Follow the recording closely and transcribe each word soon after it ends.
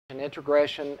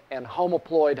integration, and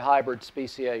homoploid hybrid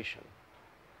speciation.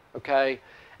 Okay?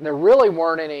 And there really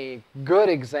weren't any good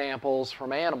examples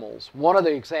from animals. One of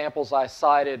the examples I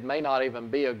cited may not even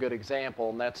be a good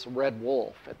example, and that's red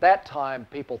wolf. At that time,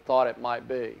 people thought it might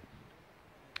be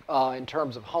in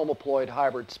terms of homoploid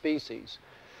hybrid species.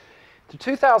 The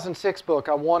 2006 book,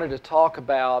 I wanted to talk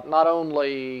about not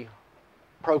only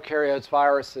prokaryotes,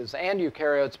 viruses, and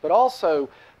eukaryotes, but also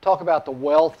talk about the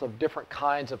wealth of different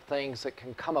kinds of things that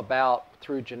can come about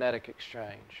through genetic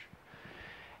exchange.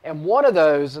 And one of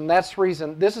those, and that's the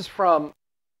reason, this is from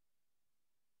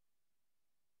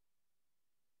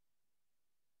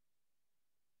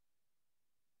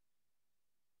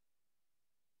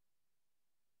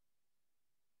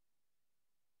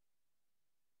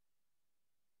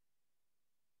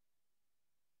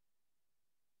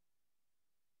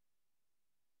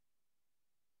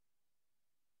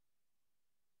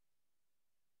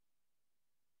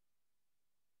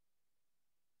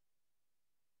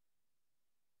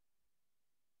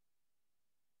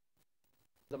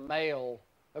the male,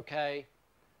 okay?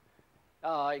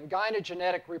 In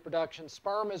gynogenetic reproduction,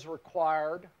 sperm is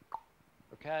required,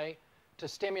 okay, to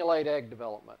stimulate egg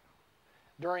development.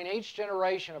 During each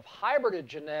generation of hybrid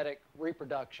genetic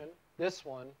reproduction, this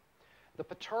one, the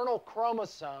paternal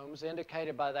chromosomes,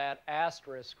 indicated by that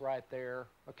asterisk right there,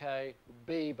 okay,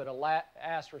 B, but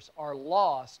asterisk, are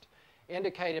lost,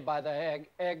 indicated by the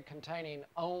egg containing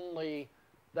only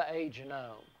the A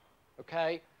genome,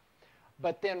 okay?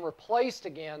 But then replaced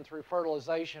again through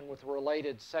fertilization with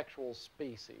related sexual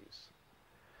species.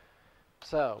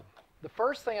 So, the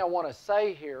first thing I want to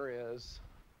say here is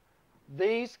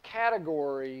these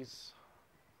categories,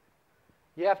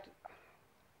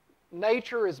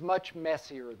 nature is much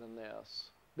messier than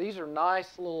this. These are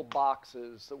nice little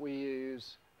boxes that we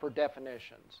use for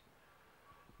definitions.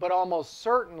 But almost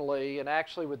certainly, and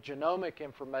actually with genomic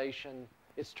information,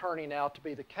 it's turning out to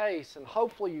be the case. And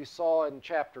hopefully you saw in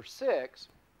Chapter 6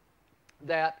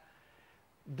 that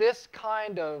this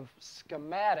kind of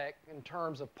schematic in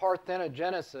terms of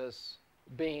parthenogenesis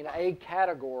being a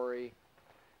category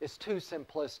is too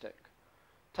simplistic.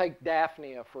 Take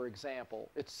Daphnia, for example.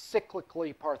 It's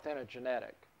cyclically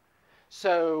parthenogenetic.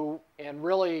 So in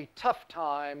really tough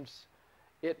times,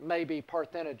 it may be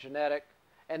parthenogenetic,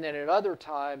 and then at other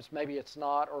times, maybe it's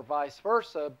not, or vice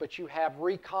versa, but you have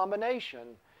recombination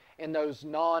in those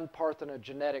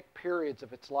non-parthenogenetic periods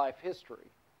of its life history,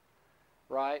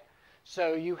 right?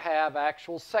 So you have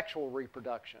actual sexual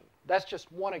reproduction. That's just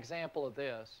one example of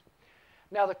this.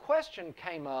 Now the question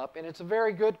came up, and it's a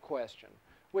very good question,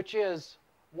 which is,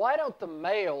 why don't the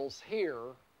males here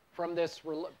from this,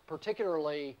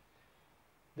 particularly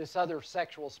this other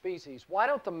sexual species, why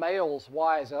don't the males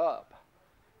wise up?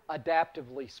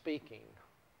 Adaptively speaking,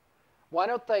 why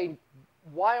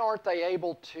aren't they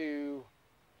able to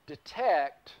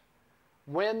detect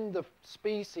when the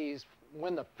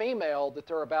female that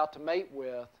they're about to mate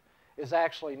with is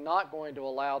actually not going to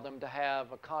allow them to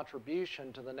have a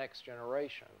contribution to the next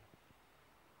generation?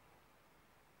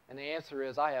 And the answer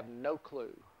is, I have no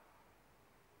clue.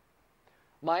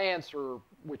 My answer,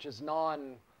 which is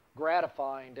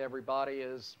non-gratifying to everybody,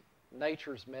 is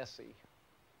nature's messy.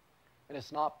 And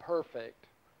it's not perfect.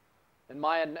 And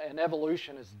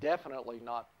evolution is definitely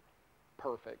not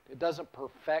perfect. It doesn't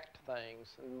perfect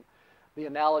things. And the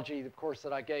analogy, of course,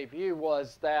 that I gave you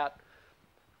was that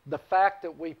the fact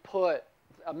that we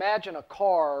imagine a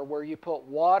car where you put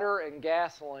water and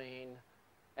gasoline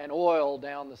and oil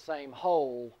down the same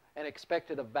hole and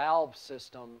expected a valve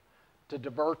system to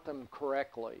divert them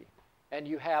correctly. And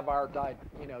you have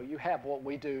you have what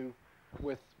we do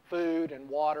with food and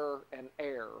water and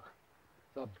air.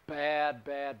 The bad,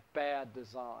 bad, bad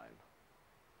design.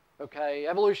 Okay,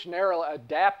 evolutionarily,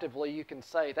 adaptively, you can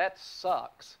say that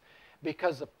sucks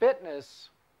because the fitness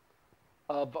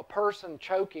of a person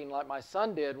choking like my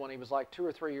son did when he was like 2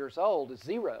 or 3 years old is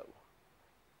 0,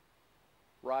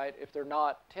 right, if they're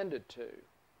not tended to.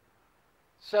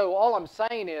 So all I'm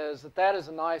saying is that is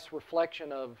a nice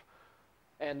reflection of,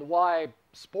 and why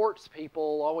sports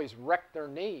people always wreck their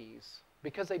knees,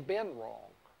 because they've been wrong.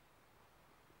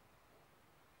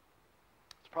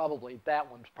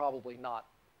 That one's probably not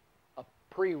a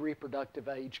pre-reproductive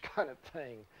age kind of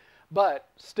thing. But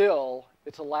still,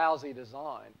 it's a lousy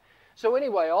design. So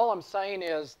anyway, all I'm saying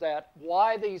is that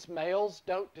why these males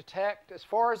don't detect, as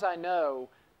far as I know,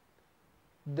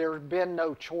 there have been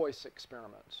no choice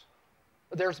experiments.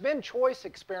 There's been choice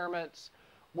experiments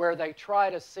where they try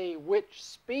to see which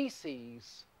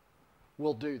species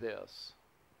will do this.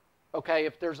 Okay,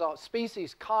 if there's a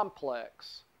species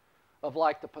complex of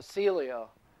like the Poecilia,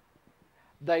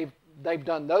 they've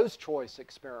done those choice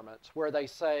experiments where they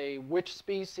say which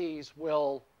species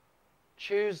will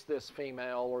choose this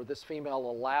female or this female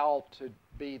allow to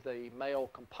be the male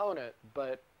component,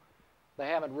 but they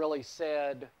haven't really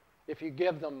said if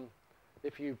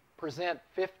you present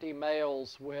 50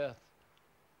 males with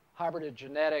hybrid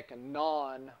genetic and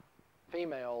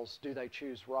non-females, do they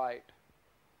choose right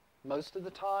most of the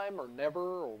time or never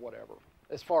or whatever,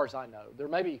 as far as I know. There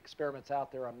may be experiments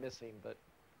out there I'm missing, but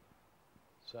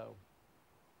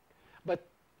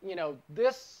you know,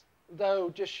 this though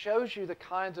just shows you the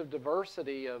kinds of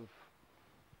diversity of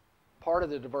part of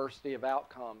the diversity of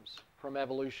outcomes from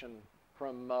evolution,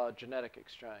 from genetic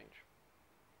exchange.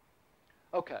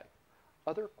 Okay,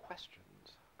 other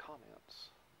questions,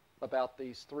 comments about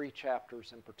these 3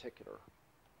 chapters in particular?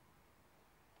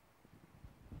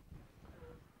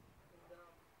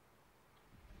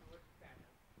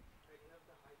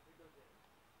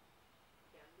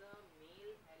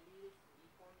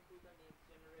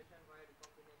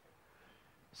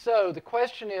 So the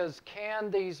question is, can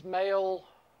there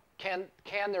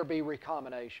be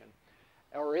recombination?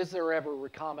 Or is there ever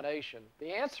recombination?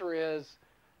 The answer is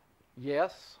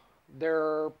yes.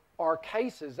 There are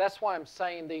cases. That's why I'm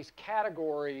saying these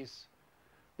categories,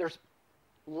 there's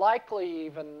likely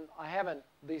even,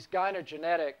 these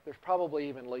gynogenetic, there's probably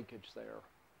even leakage there.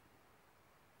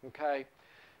 Okay?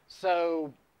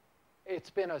 So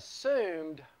it's been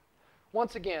assumed,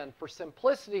 once again, for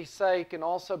simplicity's sake and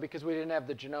also because we didn't have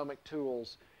the genomic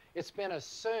tools, it's been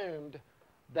assumed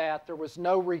that there was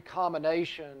no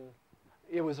recombination.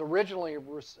 It was originally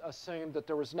assumed that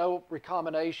there was no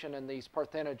recombination in these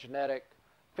parthenogenetic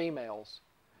females.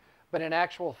 But in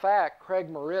actual fact, Craig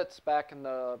Moritz,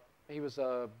 he was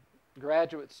a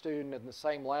graduate student in the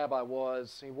same lab I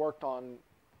was. He worked on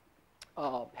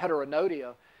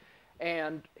heteronodia,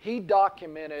 and he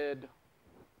documented,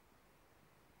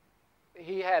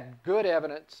 he had good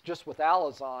evidence just with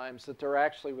allozymes that there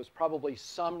actually was probably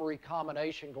some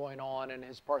recombination going on in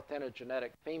his parthenogenetic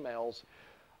females,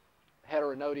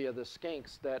 heteronodia, the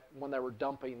skinks, that when they were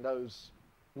dumping those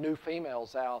new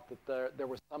females out, that there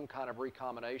was some kind of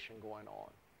recombination going on.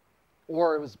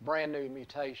 Or it was brand new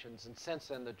mutations, and since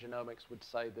then the genomics would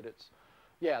say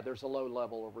that there's a low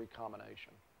level of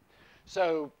recombination.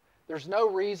 So there's no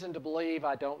reason to believe,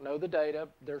 I don't know the data,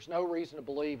 there's no reason to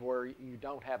believe where you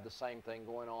don't have the same thing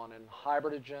going on in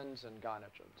hybridogens and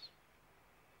gynogens.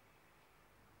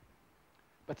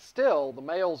 But still, the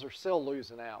males are still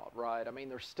losing out, right? I mean,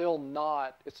 they're still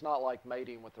not, it's not like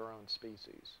mating with their own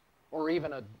species. Or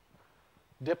even a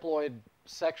diploid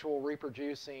sexual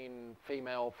reproducing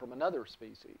female from another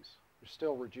species. You're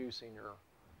still reducing your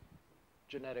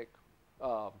genetic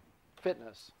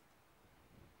fitness.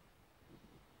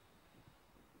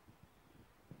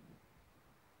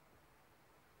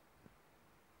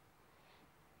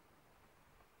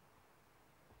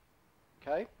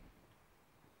 Okay?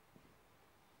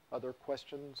 Other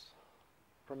questions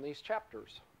from these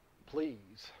chapters,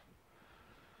 please?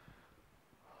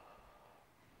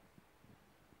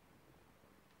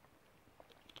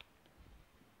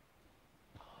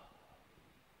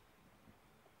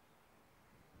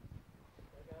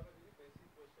 I have a really basic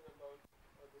question about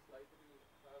the slide that you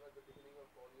have at the beginning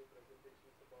of all your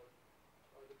presentations about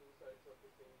the 2 sides of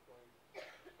the same coin.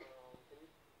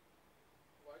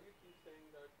 Why do you keep saying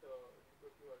that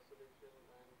reproductive isolation and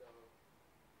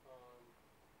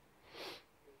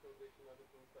integration are the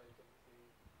 2 sides of the same?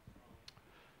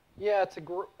 Yeah, it's a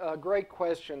great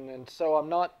question, and so I'm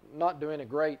not doing a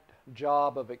great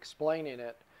job of explaining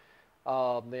it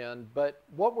then. But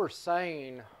what we're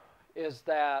saying is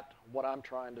that, what I'm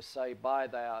trying to say by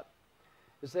that,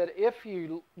 is that if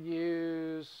you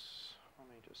use, let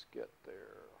me just get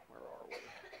there, where are we?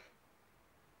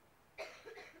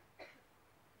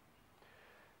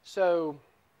 So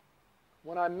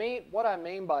what I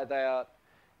mean by that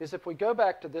is if we go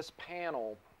back to this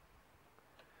panel,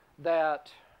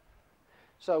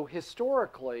 so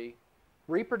historically,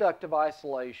 reproductive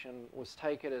isolation was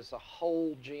taken as a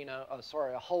whole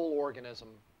a whole organism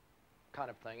kind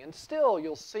of thing. And still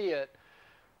you'll see it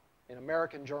in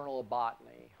American Journal of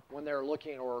Botany when they're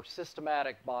looking, or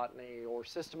systematic botany, or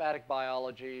systematic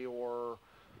biology, or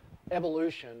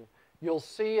evolution. You'll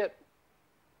see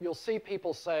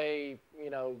people say,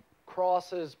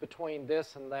 crosses between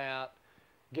this and that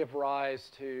give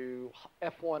rise to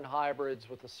F1 hybrids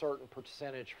with a certain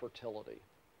percentage fertility.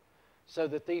 So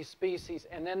that these species,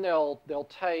 and then they'll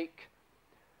take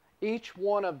each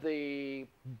one of the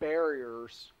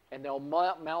barriers and they'll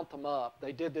mount them up.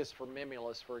 They did this for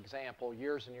Mimulus, for example,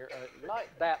 years and years, not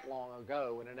that long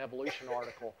ago in an evolution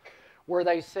article, where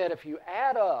they said if you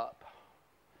add up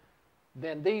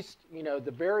then these,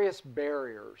 the various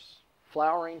barriers,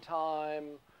 flowering time,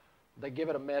 they give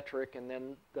it a metric, and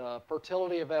then the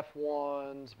fertility of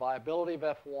F1s, viability of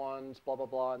F1s, blah, blah,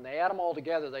 blah, and they add them all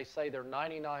together, they say they're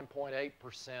 99.8%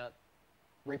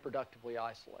 reproductively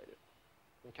isolated,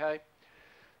 okay?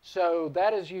 So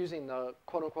that is using the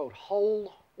quote-unquote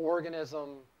whole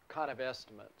organism kind of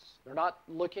estimates. They're not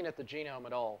looking at the genome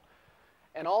at all.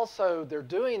 And also, they're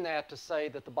doing that to say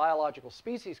that the biological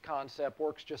species concept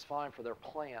works just fine for their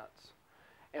plants.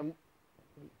 And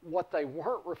what they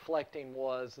weren't reflecting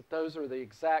was that those are the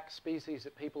exact species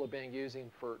that people have been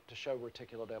using to show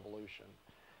reticulate evolution.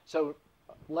 So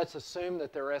let's assume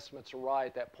that their estimates are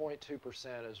right. That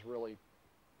 0.2% is really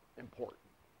important,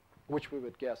 which we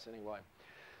would guess anyway.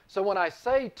 So when I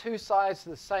say two sides to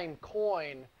the same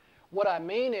coin, what I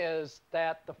mean is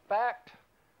that the fact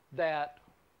that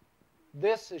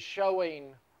this is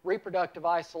showing reproductive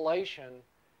isolation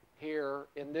here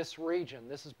in this region.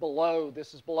 This is below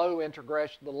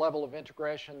integration, the level of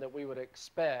integration that we would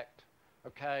expect,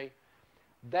 okay?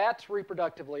 That's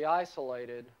reproductively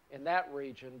isolated in that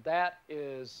region. That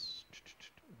is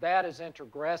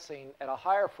introgressing at a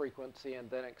higher frequency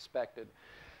than expected.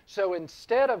 So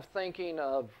instead of thinking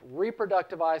of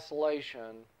reproductive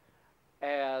isolation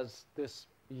as this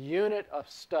unit of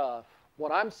stuff,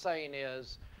 what I'm saying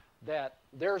is that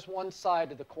there's one side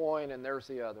to the coin and there's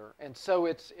the other. And so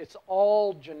it's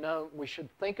all genome. We should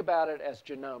think about it as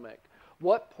genomic.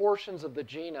 What portions of the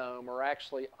genome are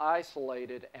actually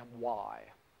isolated and why,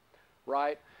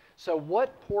 right? So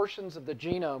what portions of the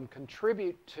genome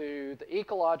contribute to the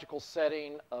ecological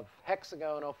setting of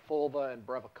Hexagona, Fulva, and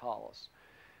Brevicollis?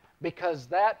 Because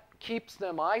that keeps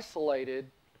them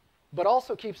isolated, but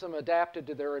also keeps them adapted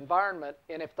to their environment.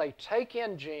 And if they take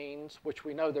in genes, which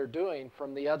we know they're doing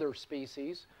from the other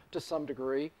species to some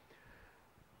degree,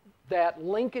 that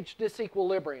linkage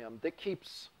disequilibrium that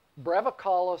keeps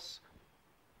Brevicollis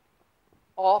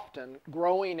often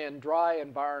growing in dry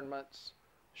environments,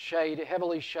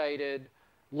 heavily shaded,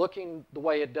 looking the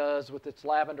way it does with its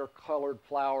lavender-colored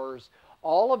flowers,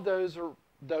 all of those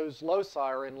loci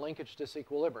are in linkage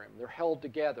disequilibrium. They're held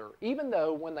together. Even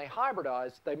though when they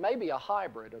hybridize, they may be a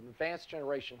hybrid, an advanced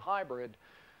generation hybrid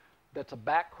that's a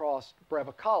back-crossed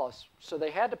Brevicollis. So they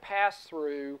had to pass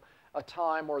through a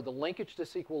time where the linkage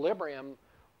disequilibrium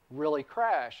really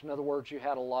crashed. In other words, you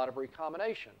had a lot of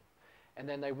recombination. And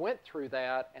then they went through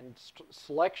that, and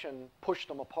selection pushed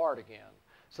them apart again,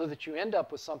 so that you end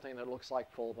up with something that looks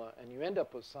like Fulva, and you end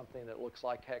up with something that looks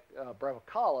like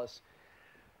Brevicollis.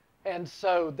 And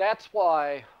so that's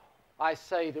why I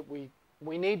say that we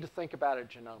need to think about it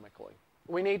genomically.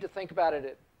 We need to think about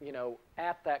it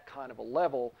at that kind of a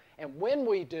level. And when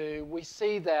we do, we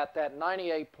see that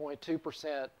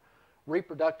 98.2%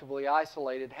 reproductively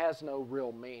isolated has no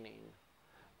real meaning.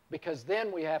 Because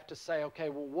then we have to say, okay,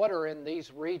 well, what are in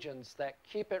these regions that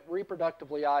keep it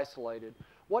reproductively isolated?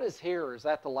 What is here? Is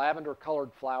that the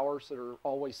lavender-colored flowers that are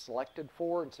always selected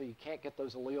for, and so you can't get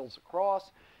those alleles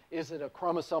across? Is it a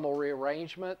chromosomal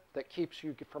rearrangement that keeps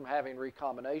you from having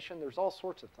recombination? There's all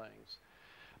sorts of things.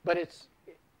 But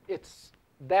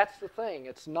that's the thing.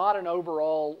 It's not an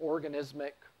overall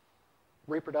organismic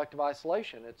reproductive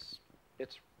isolation. It's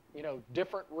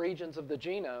different regions of the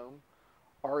genome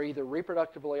are either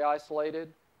reproductively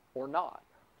isolated or not.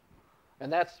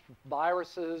 And that's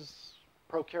viruses,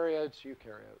 prokaryotes,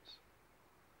 eukaryotes.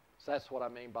 So that's what I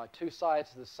mean by two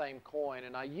sides of the same coin.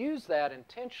 And I use that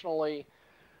intentionally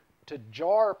to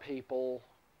jar people,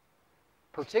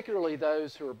 particularly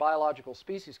those who are biological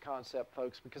species concept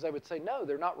folks, because they would say, no,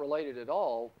 they're not related at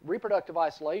all. Reproductive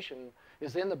isolation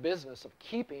is in the business of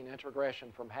keeping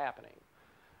introgression from happening.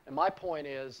 And my point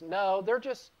is, no, they're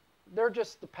just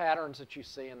the patterns that you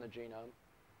see in the genome.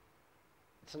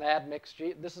 It's an admixed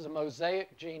this is a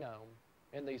mosaic genome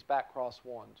in these back-cross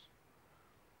ones.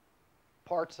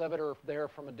 Parts of it are there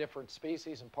from a different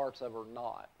species and parts of it are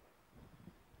not.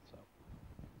 So,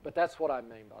 but that's what I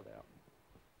mean by that.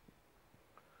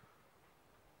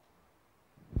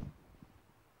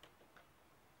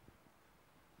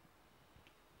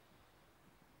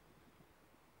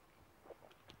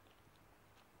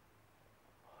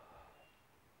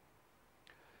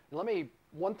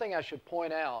 One thing I should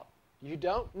point out, you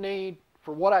don't need,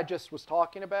 for what I just was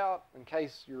talking about, in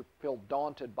case you feel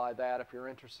daunted by that if you're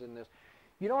interested in this,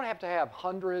 you don't have to have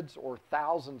hundreds or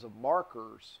thousands of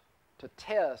markers to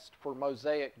test for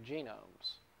mosaic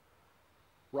genomes,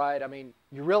 right? I mean,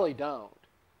 you really don't.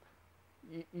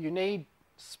 You need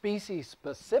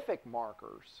species-specific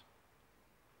markers,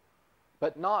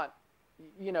 but not,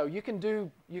 you can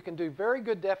do very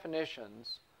good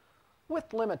definitions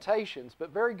with limitations, but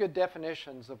very good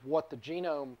definitions of what the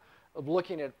genome of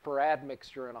looking at for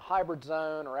admixture in a hybrid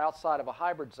zone or outside of a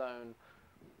hybrid zone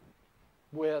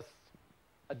with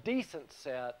a decent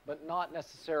set, but not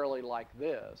necessarily like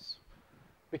this.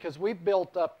 Because we've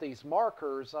built up these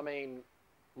markers, I mean,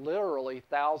 literally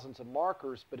thousands of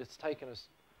markers, but it's taken us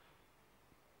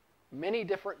many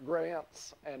different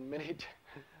grants and many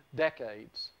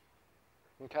decades.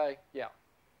 Okay? Yeah.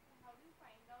 How do you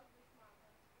find out which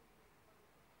markers to use for the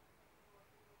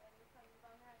specific and if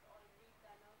someone has already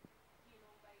done a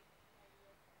genome wide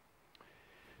study?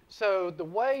 So the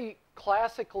way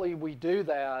classically we do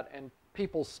that, and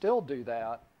people still do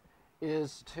that,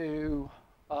 is to,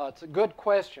 it's a good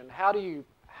question. How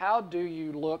do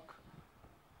you look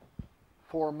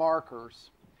for markers?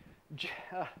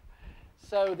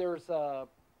 So there's a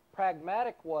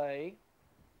pragmatic way.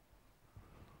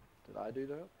 Did I do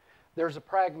that? There's a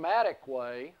pragmatic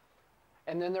way,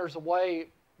 and then there's a way,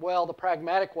 well, the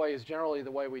pragmatic way is generally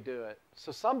the way we do it.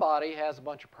 So somebody has a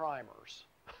bunch of primers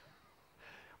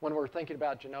when we're thinking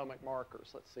about genomic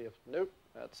markers. Let's see if, nope,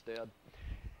 that's dead.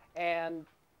 And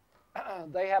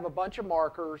they have a bunch of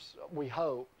markers, we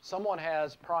hope. Someone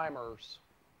has primers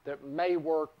that may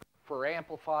work for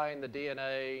amplifying the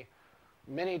DNA,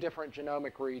 many different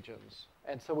genomic regions.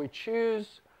 And so we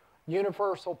choose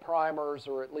universal primers,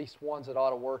 or at least ones that ought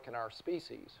to work in our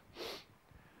species.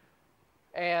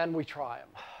 And we try them,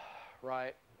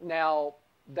 right? Now,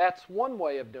 that's one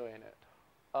way of doing it.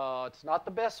 It's not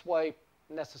the best way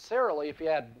necessarily if you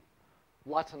had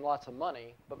lots and lots of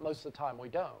money, but most of the time we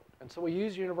don't. And so we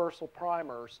use universal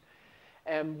primers,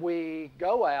 and we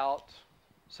go out.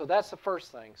 So that's the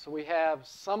first thing. So we have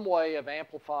some way of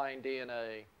amplifying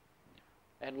DNA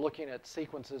and looking at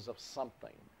sequences of something.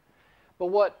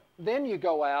 But then you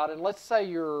go out, and let's say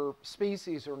your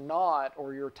species are not,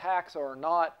 or your taxa are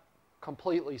not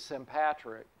completely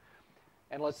sympatric,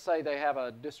 and let's say they have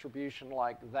a distribution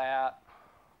like that,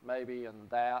 maybe, and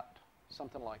that,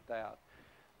 something like that.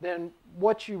 Then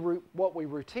what we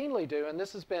routinely do, and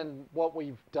this has been what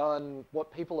we've done,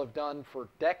 what people have done for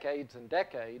decades and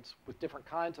decades with different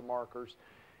kinds of markers,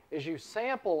 is you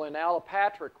sample in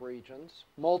allopatric regions,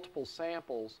 multiple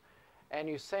samples, and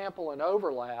you sample in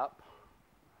overlap.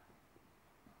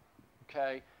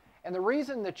 Okay, and the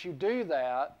reason that you do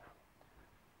that,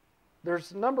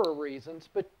 there's a number of reasons,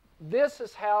 but this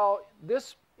is how,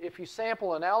 if you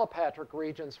sample in allopatric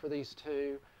regions for these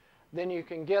two, then you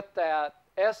can get that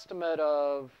estimate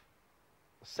of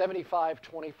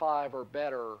 75-25 or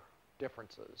better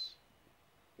differences.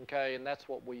 Okay, and that's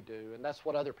what we do, and that's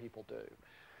what other people do.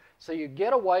 So you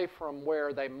get away from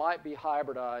where they might be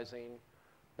hybridizing.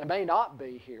 They may not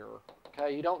be here.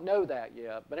 Okay, you don't know that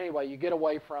yet. But anyway, you get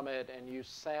away from it and you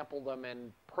sample them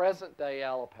in present-day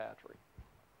allopatry.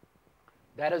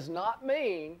 That does not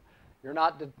mean you're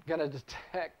not going to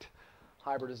detect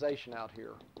hybridization out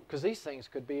here, because these things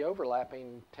could be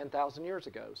overlapping 10,000 years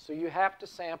ago. So you have to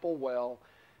sample well,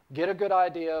 get a good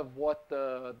idea of what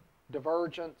the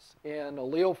divergence in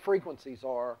allele frequencies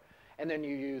are, and then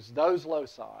you use those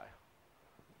loci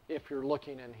if you're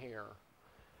looking in here.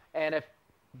 And if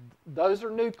those are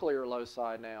nuclear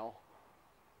loci now,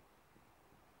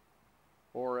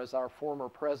 or as our former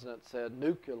president said,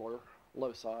 nuclear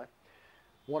loci,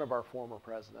 one of our former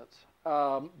presidents.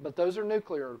 But those are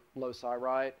nuclear loci,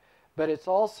 right? But it's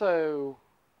also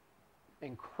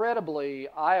incredibly,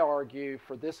 I argue,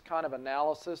 for this kind of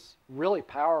analysis, really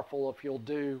powerful if you'll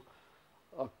do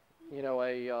a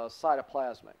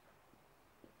cytoplasmic.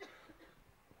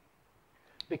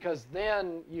 Because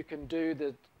then you can do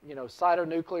the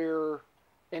cytonuclear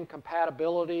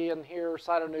incompatibility in here,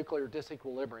 cytonuclear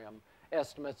disequilibrium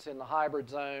estimates in the hybrid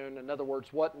zone. In other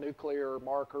words, what nuclear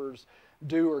markers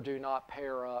do or do not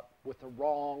pair up with the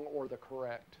wrong or the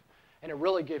correct. And it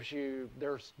really gives you,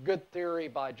 there's good theory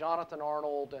by Jonathan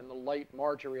Arnold and the late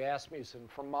Marjorie Asmussen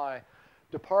from my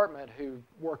department, who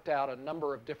worked out a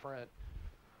number of different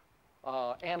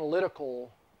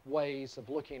analytical ways of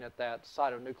looking at that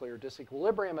cytonuclear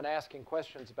disequilibrium and asking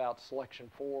questions about selection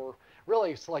for,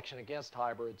 really selection against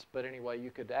hybrids, but anyway, you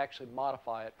could actually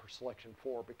modify it for selection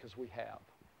for, because we have.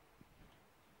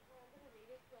 Another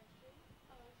related question.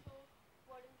 So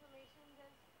what information does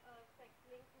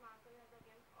sex-linked marker have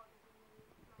against original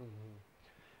marker?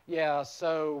 Yeah,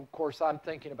 so of course I'm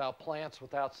thinking about plants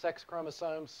without sex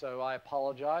chromosomes, so I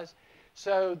apologize.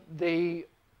 So it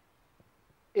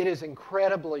is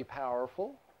incredibly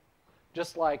powerful.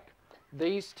 Just like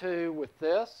these two with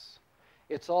this,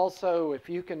 it's also, if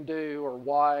you can do, or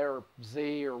Y or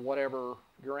Z or whatever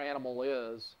your animal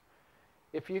is,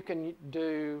 if you can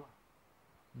do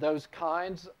those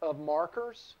kinds of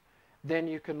markers, then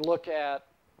you can look at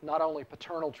not only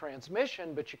paternal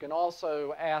transmission, but you can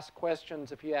also ask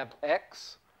questions if you have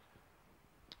X-linked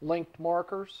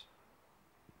markers,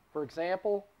 for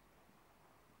example,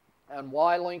 and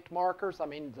Y-linked markers. I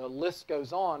mean, the list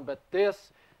goes on, but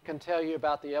this can tell you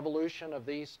about the evolution of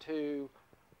these two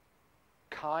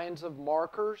kinds of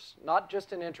markers, not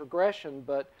just in introgression,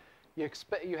 but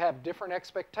you have different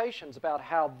expectations about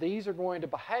how these are going to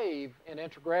behave in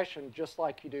introgression just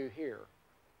like you do here,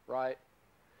 right?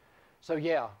 So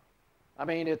yeah, I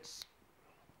mean, it's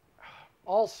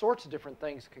all sorts of different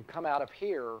things can come out of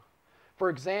here. For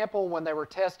example, when they were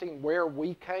testing where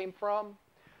we came from,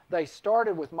 they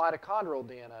started with mitochondrial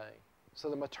DNA. So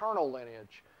the maternal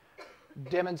lineage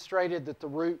demonstrated that the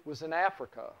root was in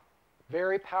Africa.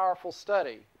 Very powerful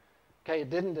study. Okay, it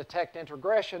didn't detect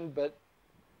introgression, but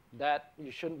that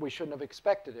we shouldn't have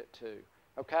expected it to.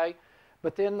 Okay,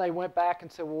 but then they went back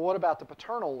and said, well, what about the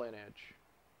paternal lineage?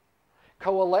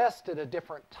 Coalesced at a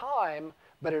different time,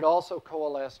 but it also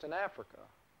coalesced in Africa.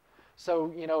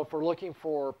 So, you know, if we're looking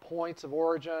for points of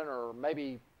origin or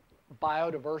maybe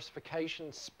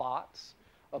biodiversification spots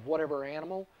of whatever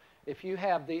animal, if you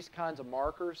have these kinds of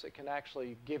markers, it can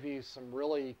actually give you some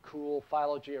really cool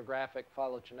phylogeographic,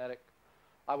 phylogenetic,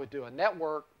 I would do a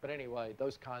network, but anyway,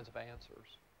 those kinds of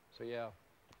answers. So yeah.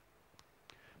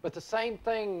 But the same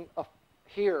thing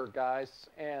here, guys,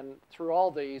 and through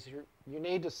all these, you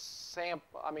need to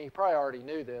sample. I mean, you probably already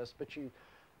knew this, but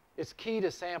it's key to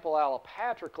sample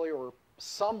allopatrically or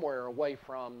somewhere away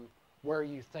from where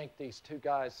you think these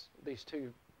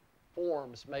two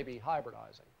forms may be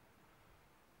hybridizing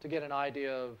to get an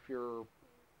idea of your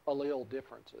allele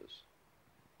differences,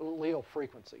 allele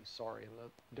frequencies, sorry, in the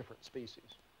different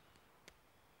species.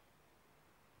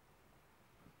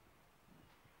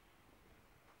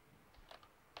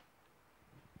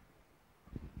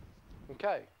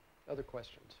 Okay, other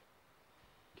questions?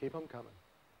 Keep them coming.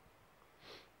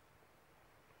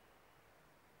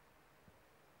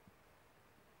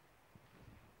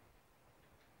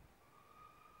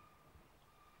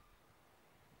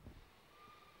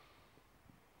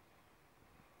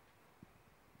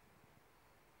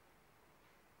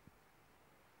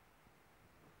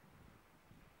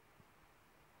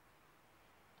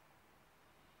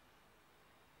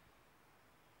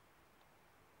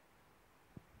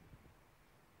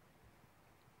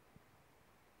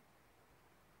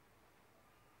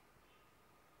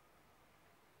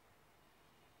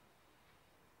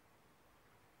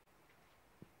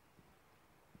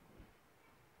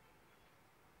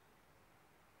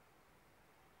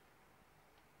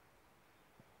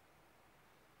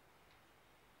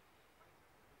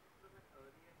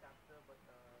 Earlier chapter, but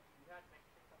you had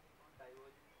mentioned something on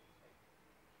divergence hitchhiking.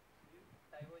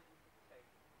 Divergence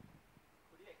hitchhiking.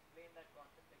 Could you explain that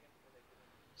concept again because I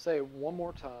couldn't? Say it one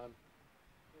more time.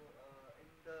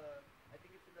 So I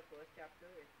think it's in the first chapter,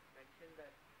 it's mentioned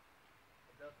that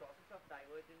the process of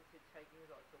divergence hitchhiking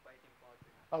is also quite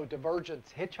important. Oh, divergence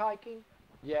hitchhiking?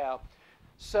 Yeah.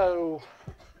 So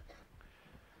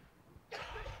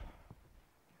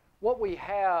what we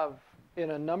have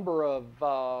in a number of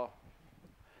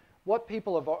what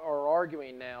people are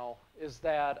arguing now is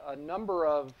that a number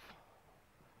of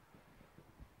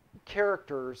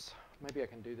characters, maybe I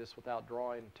can do this without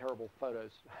drawing terrible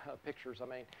photos, pictures, I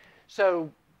mean.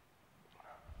 So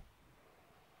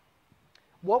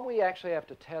what we actually have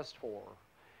to test for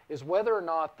is whether or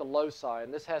not the loci,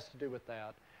 and this has to do with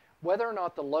that, whether or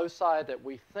not the loci that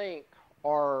we think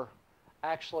are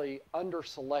actually under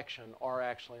selection are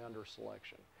actually under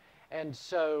selection. And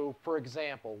so, for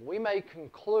example, we may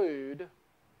conclude,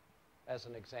 as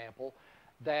an example,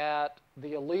 that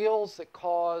the alleles that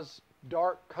cause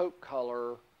dark coat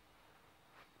color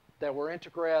that were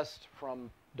integressed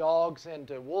from dogs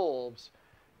into wolves,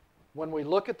 when we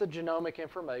look at the genomic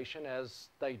information, as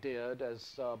they did,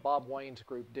 as Bob Wayne's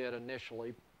group did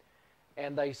initially,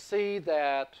 and they see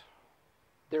that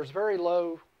there's very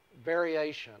low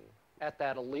variation at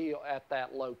that allele, at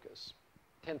that locus,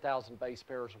 10,000 base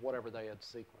pairs or whatever they had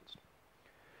sequenced.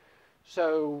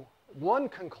 So one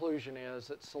conclusion is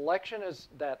that selection is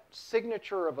that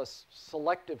signature of a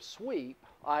selective sweep,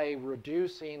 i.e.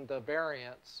 reducing the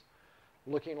variance,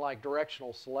 looking like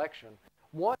directional selection.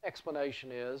 One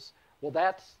explanation is, well,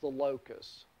 that's the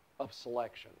locus of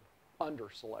selection,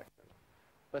 under selection.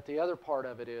 But the other part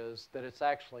of it is that it's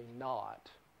actually not.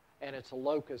 And it's a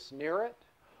locus near it,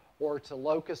 or it's a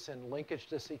locus in linkage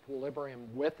disequilibrium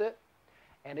with it,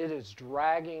 and it is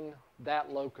dragging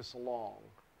that locus along.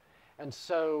 And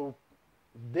so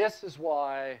this is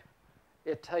why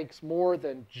it takes more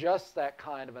than just that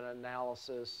kind of an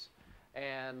analysis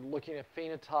and looking at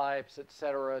phenotypes, et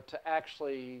cetera, to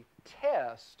actually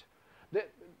test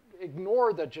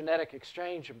ignore the genetic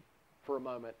exchange for a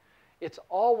moment. It's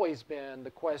always been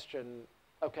the question,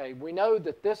 okay, we know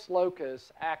that this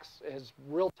locus has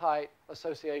real tight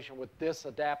association with this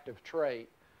adaptive trait,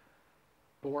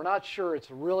 but we're not sure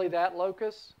it's really that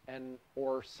locus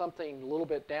or something a little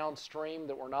bit downstream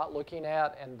that we're not looking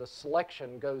at, and the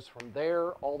selection goes from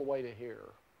there all the way to here.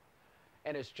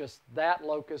 And it's just that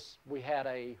locus we had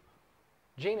a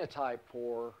genotype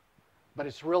for, but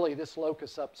it's really this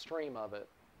locus upstream of it.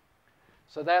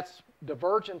 So that's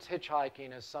divergence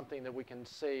hitchhiking is something that we can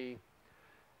see.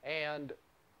 And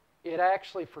it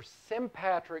actually, for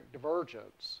sympatric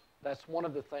divergence, that's one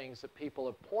of the things that people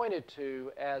have pointed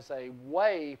to as a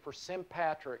way for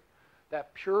sympatric,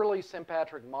 that purely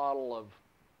sympatric model of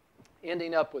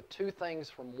ending up with two things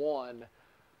from one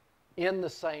in the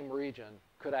same region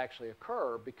could actually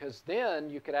occur, because then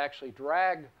you could actually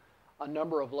drag a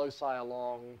number of loci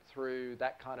along through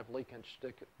that kind of leakage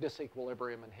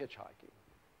disequilibrium and hitchhiking.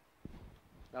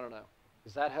 I don't know.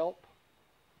 Does that help?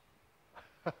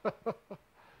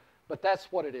 But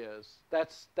that's what it is.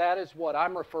 That is what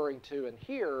I'm referring to in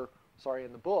here, sorry,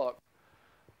 in the book.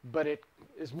 But it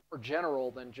is more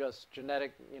general than just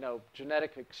genetic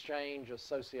exchange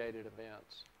associated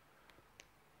events.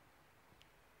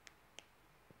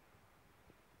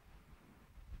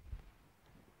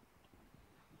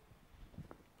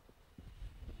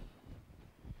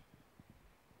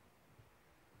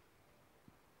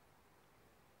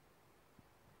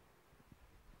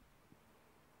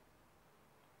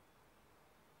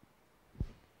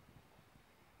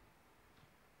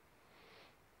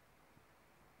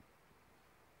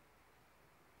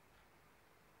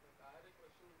 I had a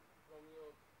question from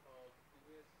your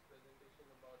previous presentation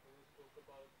about when you spoke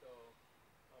about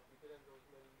Peter and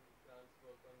Rosemary Grant's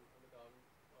work on the Darwin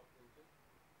principle.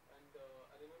 And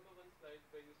I remember one slide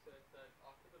where you said that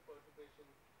after the perturbation,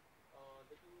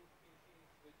 the two species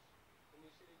which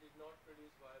initially did not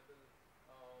produce viable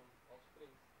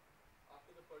offspring,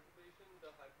 after the perturbation,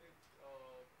 the hybrids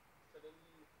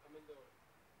suddenly,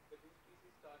 the two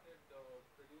species started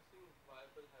producing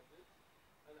viable hybrids,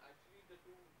 and actually the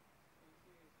two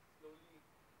species slowly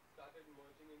started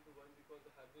merging into one because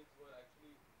the hybrids were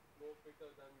actually more fitter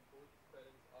than both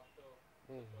parents after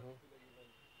a particular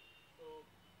event. So,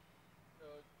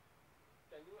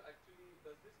 can you actually,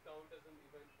 does this count as an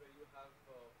event where you have,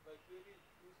 well, clearly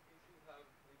two species have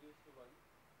reduced to one,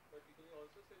 but can you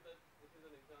also say that this is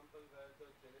an example where the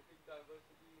genetic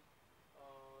diversity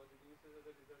reduces as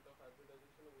a result of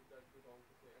hybridization, or would that be wrong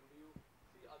to say? And do you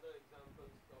see other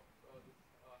examples of this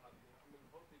happening? I mean,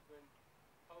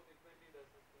 how frequently does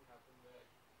this thing happen where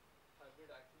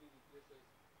hybrid actually replaces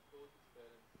both its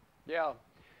parents? Yeah.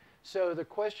 So the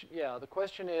question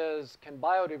is, can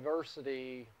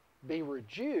biodiversity be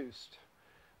reduced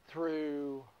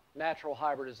through natural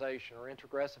hybridization or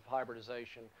intergressive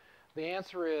hybridization? The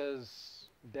answer is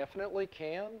definitely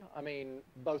can. I mean,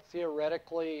 both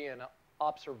theoretically and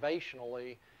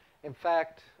observationally. In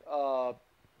fact,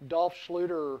 Dolph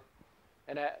Schluter,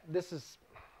 and this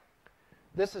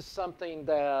is something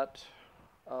that,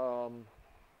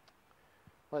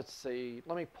 let's see,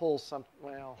 let me pull some,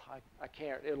 well, I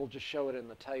can't, it'll just show it in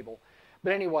the table.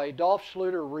 But anyway, Dolph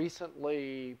Schluter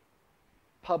recently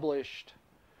published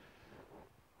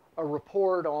a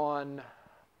report on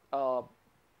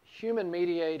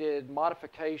human-mediated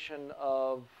modification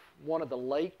of one of the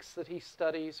lakes that he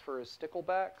studies for his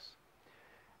sticklebacks.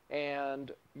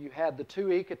 And you had the two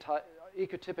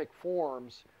ecotypic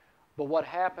forms, but what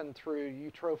happened through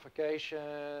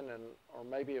eutrophication, or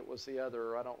maybe it was the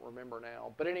other, I don't remember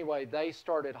now. But anyway, they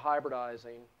started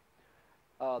hybridizing.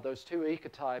 Those two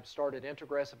ecotypes started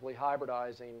intergressively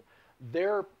hybridizing.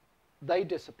 They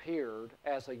disappeared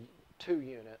as two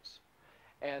units,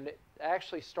 and it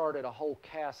actually started a whole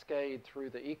cascade through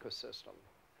the ecosystem.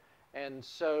 And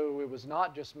so it was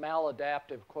not just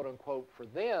maladaptive, quote unquote, for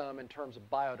them in terms of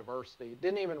biodiversity.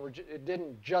 It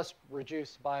didn't just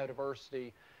reduce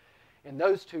biodiversity in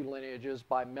those two lineages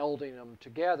by melding them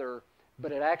together,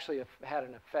 but it actually had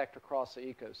an effect across the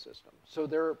ecosystem.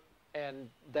 So and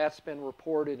that's been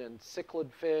reported in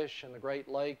cichlid fish in the Great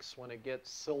Lakes when it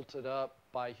gets silted up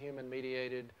by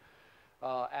human-mediated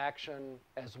action,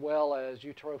 as well as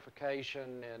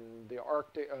eutrophication in the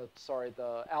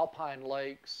the alpine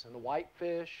lakes and the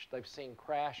whitefish. They've seen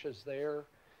crashes there.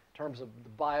 In terms of the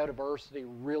biodiversity,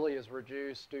 really is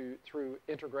reduced through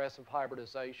intergressive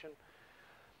hybridization.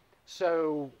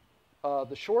 So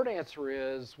the short answer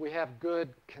is we have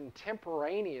good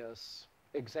contemporaneous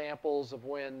examples of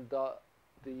when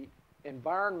the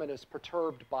environment is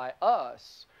perturbed by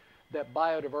us, that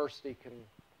biodiversity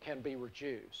can be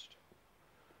reduced.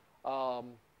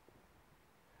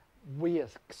 We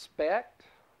expect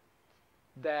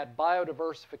that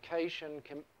biodiversity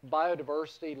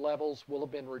levels will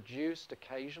have been reduced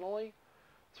occasionally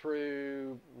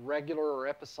through regular or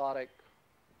episodic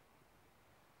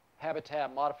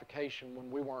habitat modification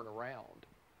when we weren't around.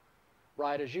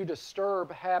 Right, as you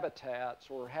disturb habitats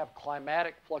or have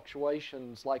climatic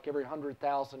fluctuations like every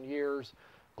 100,000 years,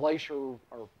 glacier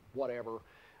or whatever,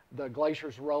 the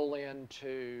glaciers roll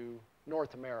into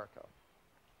North America.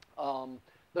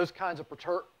 Those kinds of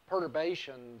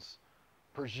perturbations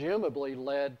presumably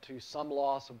led to some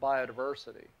loss of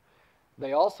biodiversity.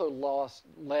 They also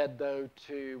led, though,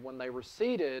 to, when they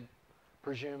receded,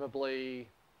 presumably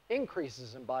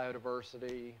increases in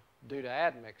biodiversity due to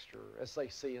admixture, as they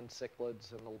see in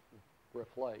cichlids and the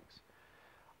Rift Lakes.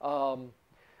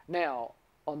 Now,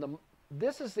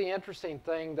 this is the interesting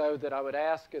thing, though, that I would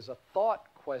ask as a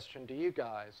thought question to you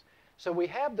guys. So we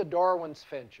have the Darwin's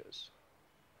finches.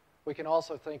 We can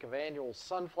also think of annual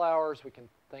sunflowers. We can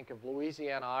think of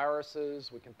Louisiana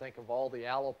irises. We can think of all the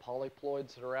aloe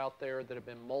polyploids that are out there that have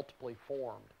been multiply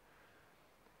formed.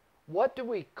 What do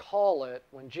we call it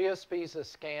when Geospiza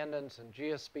scandens and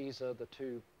Geospiza, the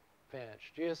two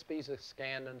finch, Geospiza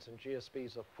scandens and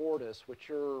Geospiza fortis, which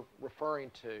you're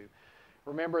referring to?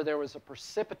 Remember, there was a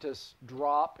precipitous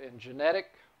drop in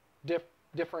genetic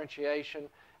differentiation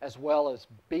as well as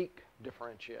beak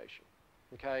differentiation,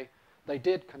 okay? They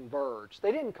did converge.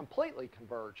 They didn't completely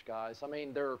converge, guys. I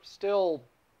mean, they're still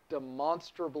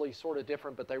demonstrably sort of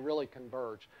different, but they really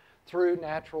converge through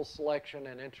natural selection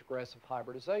and introgressive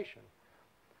hybridization.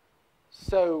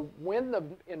 So when the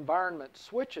environment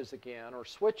switches again, or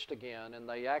switched again, and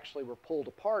they actually were pulled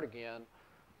apart again,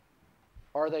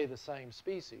 are they the same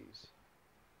species?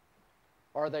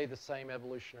 Are they the same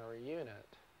evolutionary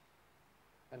unit?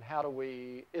 And how do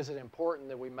we, is it important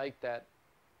that we make that?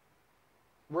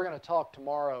 We're going to talk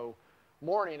tomorrow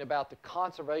morning about the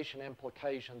conservation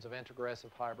implications of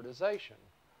introgressive hybridization.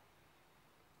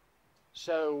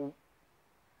 So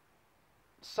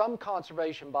some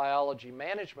conservation biology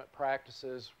management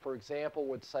practices, for example,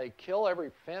 would say kill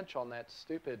every finch on that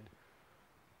stupid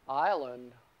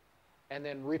island and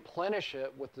then replenish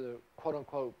it with the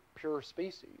quote-unquote pure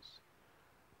species.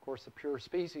 Of course, the pure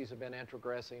species have been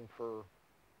introgressing for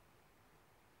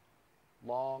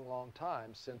long, long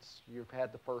time since you've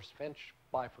had the first finch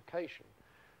bifurcation.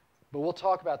 But we'll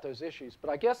talk about those issues. But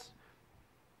I guess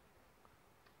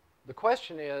the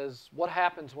question is, what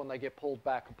happens when they get pulled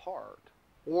back apart?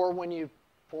 Or when you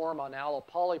form an aloe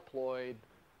polyploid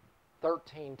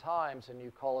 13 times and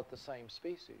you call it the same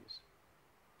species?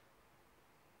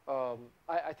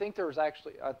 I think there's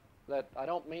actually, I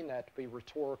don't mean that to be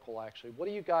rhetorical, actually. What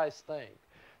do you guys think?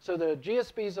 So the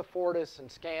Geospiza fortis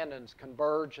and scandens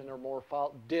converge in their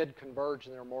did converge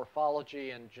in their morphology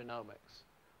and genomics.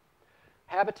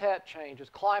 Habitat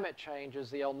changes, climate changes,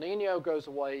 the El Nino goes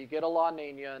away, you get a La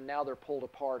Nina, and now they're pulled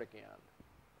apart again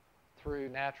through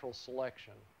natural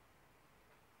selection.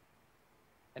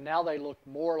 And now they look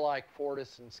more like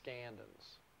fortis and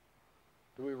scandens.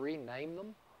 Do we rename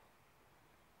them?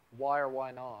 Why or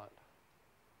why not?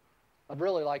 I'd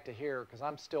really like to hear, because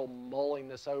I'm still mulling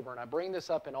this over, and I bring this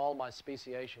up in all my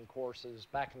speciation courses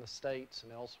back in the States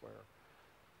and elsewhere.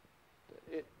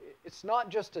 It's not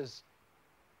just as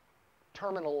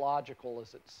terminological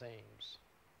as it seems.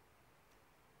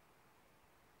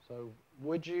 So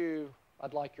would you,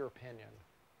 I'd like your opinion,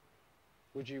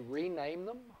 would you rename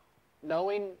them,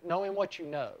 knowing what you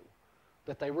know,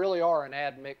 that they really are an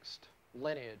admixed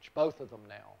lineage, both of them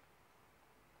now?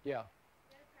 Yeah.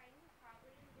 They're kind of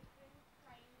covered in different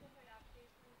kinds of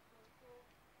adaptations, so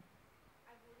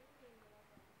I wouldn't say no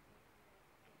about it.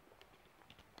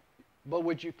 But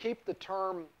would you keep the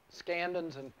term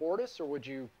scandens and fortis, or would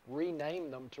you rename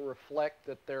them to reflect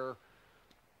that they're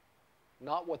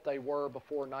not what they were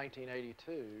before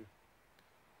 1982? And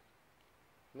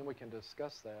then we can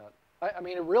discuss that. I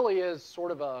mean, it really is sort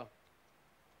of a,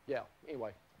 yeah,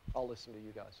 anyway, I'll listen to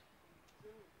you guys. Isn't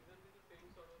it the same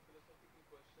sort of philosophical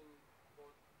question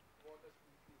about what a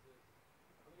species is?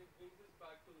 I mean, it brings us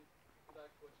back to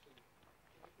that question.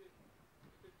 If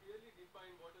it clearly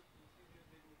defined what a species is,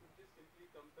 then you could just simply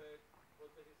compare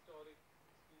what the historic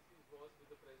species was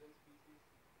with the present species.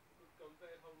 You could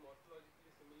compare how morphologically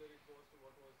similar it was to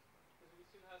what was, because we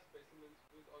still have specimens,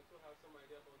 we also have some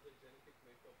idea about the genetic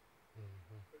makeup.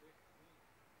 But if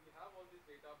we have all this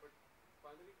data, but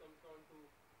finally comes down to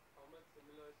how much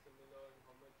similar and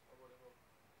how much or whatever.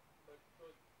 But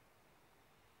so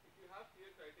if you have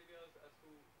clear criteria as to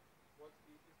what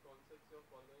species concepts you're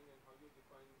following and how you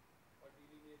define or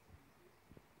delineate species,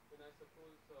 then I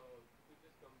suppose you could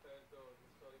just compare the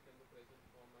historic and the present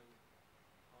form and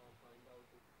find out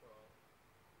if,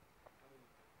 I mean,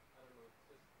 I don't know, it's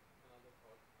just another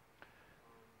thought.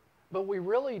 But we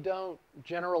really don't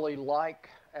generally like,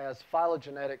 as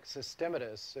phylogenetic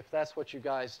systematists, if that's what you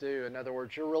guys do. In other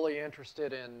words, you're really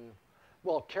interested in,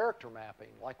 well, character mapping,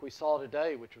 like we saw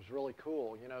today, which was really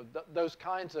cool. You know, those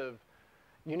kinds of,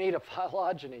 you need a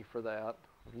phylogeny for that,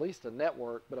 at least a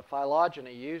network, but a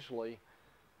phylogeny usually.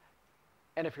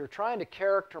 And if you're trying to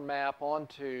character map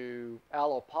onto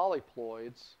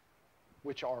allopolyploids,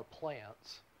 which are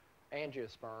plants,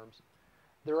 angiosperms,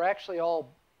 they're actually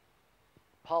all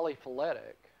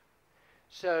polyphyletic.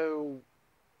 So,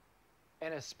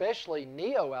 and especially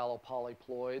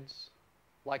neo-allopolyploids,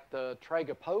 like the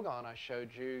tragopogon I showed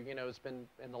you, you know, it's been,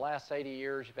 in the last 80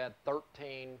 years, you've had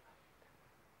 13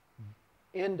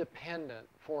 independent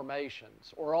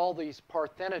formations, or all these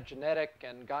parthenogenetic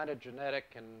and gynogenetic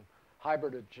and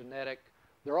hybridogenetic,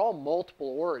 they're all multiple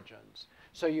origins.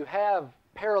 So you have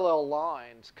parallel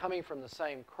lines coming from the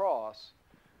same cross.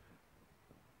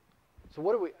 So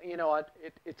what do we, you know,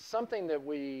 it's something that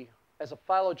we, as a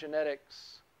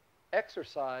phylogenetics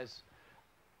exercise,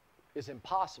 is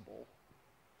impossible.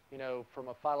 You know, from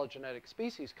a phylogenetic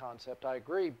species concept, I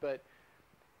agree, but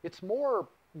it's more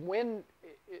when,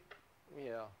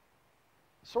 yeah,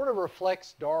 sort of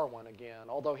reflects Darwin again,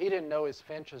 although he didn't know his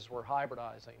finches were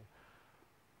hybridizing.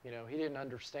 You know, he didn't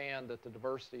understand that the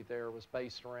diversity there was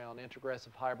based around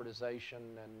introgressive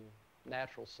hybridization and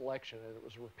natural selection, and it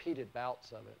was repeated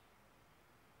bouts of it.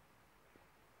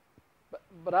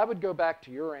 But I would go back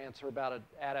to your answer about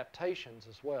adaptations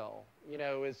as well. You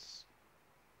know, it's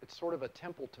sort of a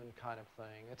Templeton kind of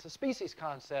thing. It's a species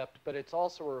concept, but it's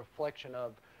also a reflection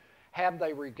of, have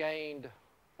they regained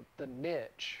the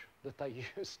niche that they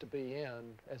used to be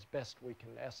in, as best we can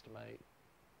estimate.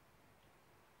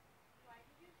 Why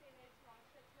did you say that it's not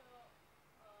such a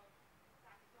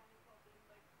taxonomic problem,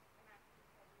 but an actual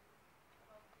problem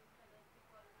about these feathers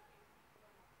because of things?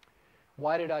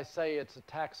 Why did I say it's a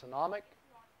taxonomic? It's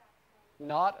not taxonomic.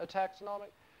 Not a taxonomic?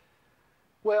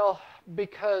 Well,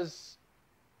 because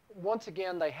once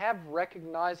again, they have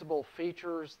recognizable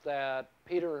features that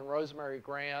Peter and Rosemary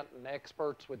Grant and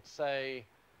experts would say,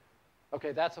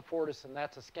 okay, that's a Fortis and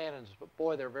that's a Scandens, but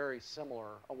boy, they're very similar.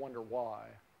 I wonder why.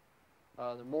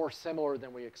 They're more similar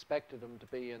than we expected them to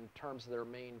be in terms of their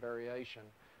mean variation.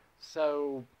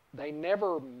 So they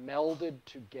never melded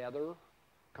together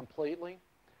completely.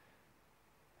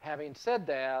 Having said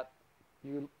that,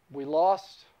 we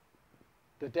lost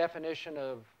the definition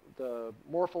of the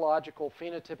morphological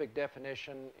phenotypic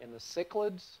definition in the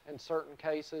cichlids in certain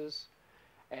cases,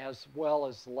 as well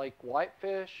as lake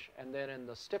whitefish, and then in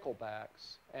the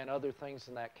sticklebacks and other things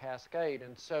in that cascade.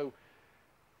 And so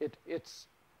it's,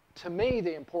 to me,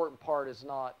 the important part is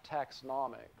not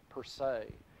taxonomic per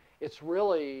se. It's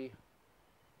really,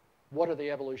 what are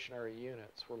the evolutionary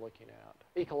units we're looking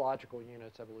at? Ecological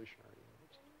units, evolutionary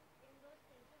units. In those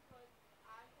finches,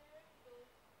 are there those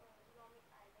genomic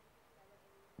islands which never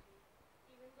evolve,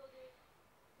 even though they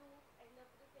do end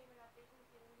up with the same adaptations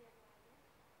given the environment?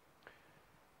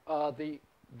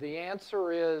 The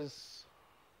answer is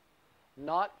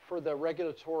not for the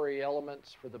regulatory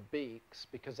elements for the beaks,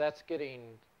 because that's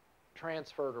getting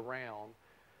transferred around.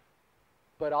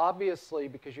 But obviously,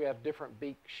 because you have different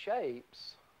beak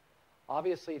shapes,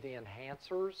 obviously the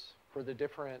enhancers for the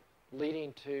different,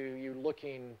 leading to you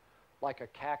looking like a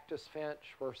cactus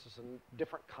finch versus a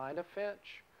different kind of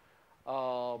finch,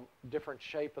 different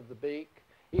shape of the beak.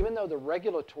 Even though the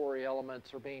regulatory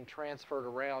elements are being transferred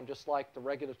around, just like the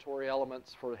regulatory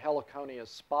elements for Heliconia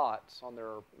spots on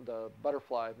the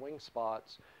butterfly wing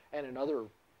spots, and in other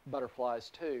butterflies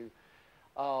too.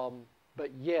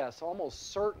 But yes,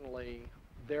 almost certainly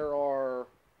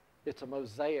it's a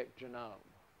mosaic genome.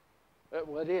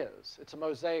 Well, it is. It's a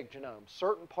mosaic genome.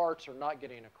 Certain parts are not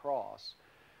getting across.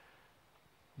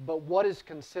 But what is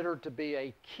considered to be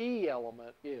a key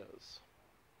element is,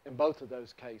 in both of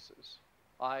those cases,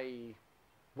 i.e.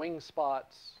 wing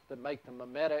spots that make them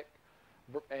mimetic,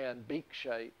 and beak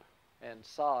shape and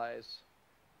size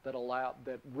that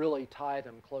really tie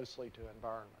them closely to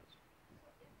environments. So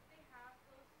if they have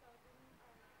those certain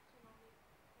genomic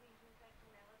regions that can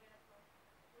never get across,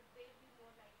 would they be more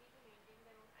likely to maintain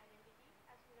their own identity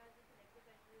as soon as the selective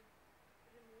pressure is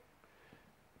removed?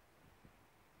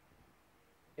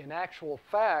 In actual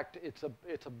fact, it's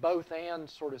a both-and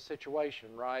sort of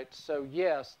situation, right? So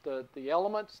yes, the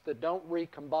elements that don't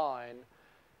recombine,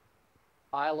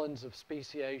 islands of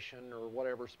speciation or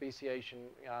whatever, speciation,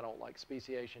 I don't like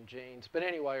speciation genes, but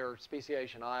anyway, or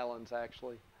speciation islands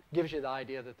actually, gives you the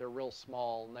idea that they're real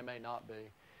small, and they may not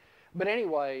be. But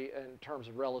anyway, in terms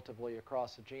of relatively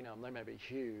across the genome, they may be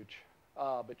huge.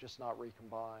 but just not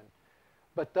recombined.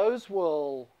 But those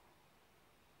will,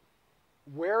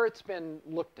 where it's been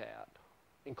looked at,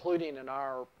 including in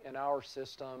our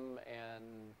system and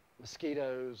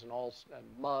mosquitoes and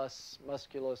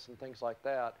musculus and things like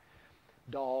that,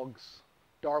 dogs,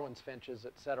 Darwin's finches,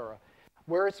 etc.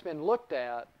 Where it's been looked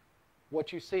at,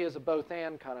 what you see is a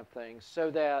both-and kind of thing,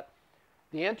 so that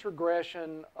the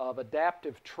introgression of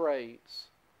adaptive traits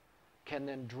can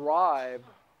then drive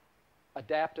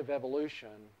adaptive evolution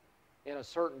in a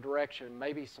certain direction,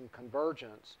 maybe some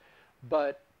convergence,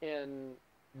 but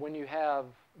when you have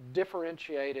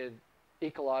differentiated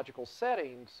ecological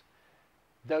settings,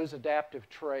 those adaptive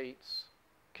traits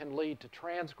can lead to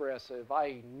transgressive,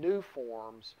 i.e. new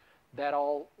forms that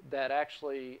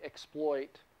actually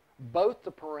exploit both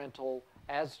the parental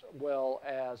as well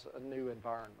as a new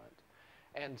environment.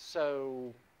 And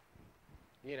so,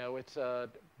 you know,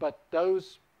 but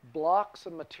those blocks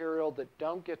of material that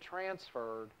don't get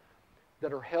transferred,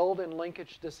 that are held in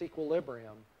linkage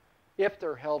disequilibrium, if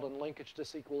they're held in linkage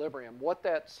disequilibrium, what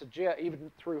that suggests, even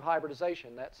through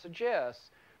hybridization, that suggests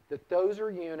that those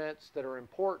are units that are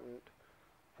important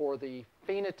for the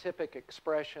phenotypic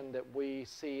expression that we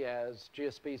see as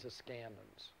Geospiza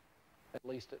scandens, at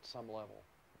least at some level.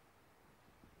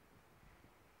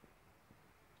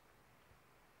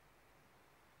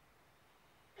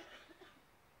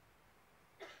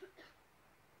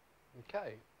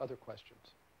 Okay, other questions?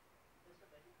 Just a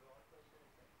very broad question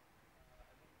is that,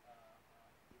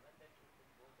 given that in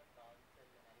both the plant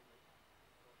cells and animals,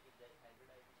 so if there is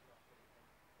hybridization occurring, then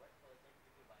what percent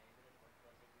will be biennial and what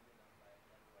percent will be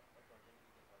non-biennial, and what percent will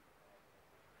be called for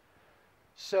hybridization?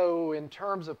 So in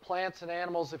terms of plants and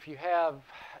animals, if you have,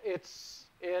 it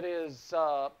is,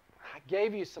 I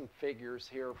gave you some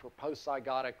figures here for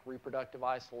post-zygotic reproductive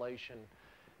isolation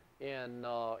in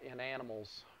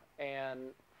animals.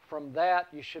 And from that,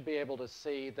 you should be able to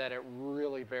see that it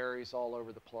really varies all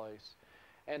over the place.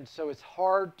 And so it's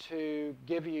hard to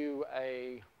give you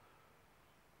an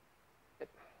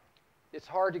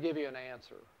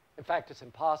answer. In fact, it's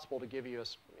impossible to give you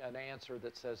an answer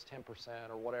that says 10%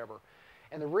 or whatever.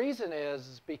 And the reason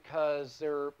is because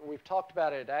we've talked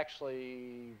about it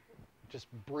actually just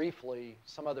briefly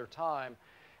some other time,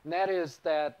 and that is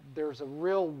that there's a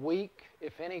real weak,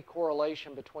 if any,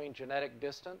 correlation between genetic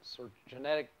distance or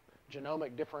genomic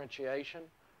differentiation,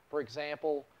 for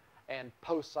example, and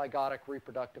post-zygotic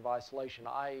reproductive isolation,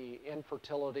 i.e.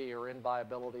 infertility or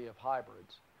inviability of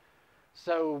hybrids.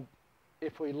 So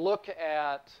if we look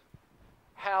at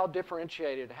how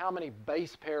differentiated, how many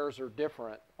base pairs are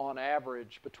different on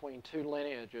average between two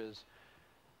lineages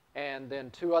and then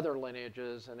two other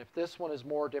lineages, and if this one is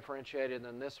more differentiated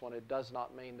than this one, it does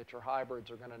not mean that your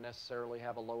hybrids are going to necessarily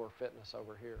have a lower fitness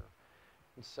over here.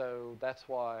 And so that's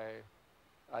why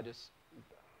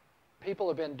people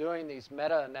have been doing these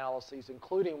meta-analyses,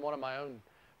 including one of my own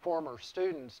former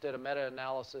students did a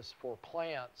meta-analysis for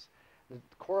plants. The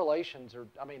correlations are,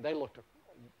 I mean, they looked,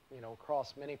 you know,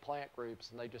 across many plant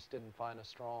groups, and they just didn't find a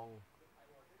strong. I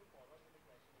wanted to follow up with a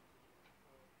question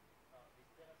actually. So, if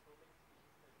there are so many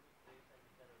species-specific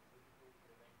traits and which are able to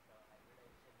prevent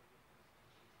hybridization between two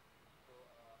species, so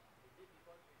is it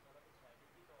because it's one of the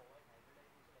strategies to avoid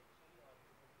hybridization actually, or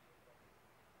is it a real problem?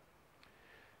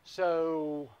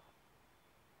 So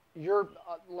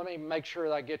let me make sure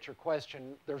that I get your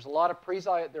question. There's a lot of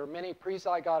there are many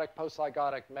prezygotic,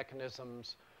 postzygotic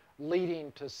mechanisms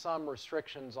leading to some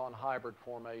restrictions on hybrid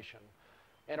formation.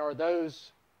 And are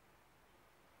those,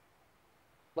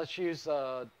 let's use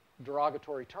a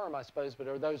derogatory term, I suppose, but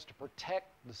are those to protect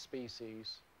the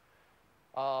species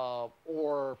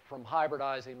or from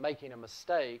hybridizing, making a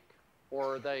mistake,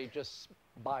 or are they just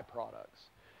byproducts?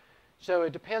 So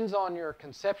it depends on your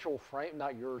conceptual frame,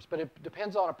 not yours, but it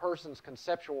depends on a person's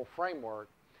conceptual framework.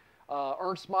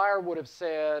 Ernst Mayr would have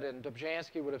said, and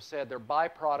Dobzhansky would have said, they're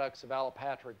byproducts of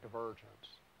allopatric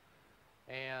divergence.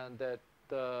 And that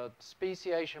the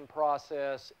speciation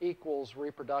process equals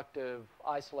reproductive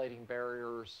isolating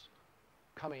barriers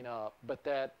coming up, but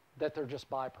that they're just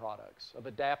byproducts of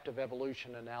adaptive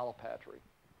evolution and allopatry.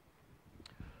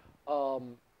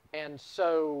 And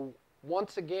so,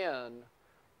 once again,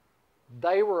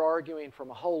 they were arguing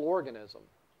from a whole organism,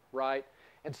 right?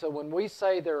 And so when we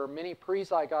say there are many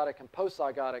prezygotic and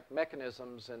postzygotic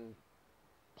mechanisms in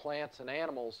plants and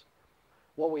animals,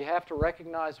 what we have to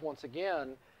recognize once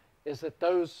again is that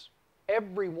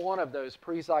every one of those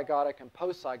prezygotic and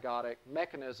postzygotic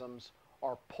mechanisms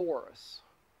are porous.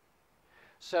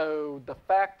 So the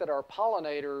fact that our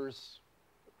pollinators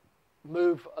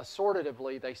move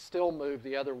assortatively, they still move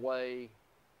the other way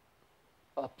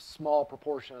a small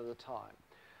proportion of the time.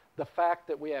 the fact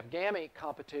that we have gamete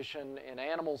competition in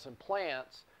animals and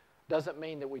plants doesn't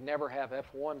mean that we never have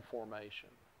F1 formation.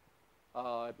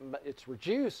 It's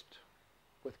reduced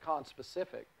with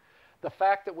conspecific. The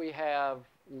fact that we have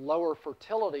lower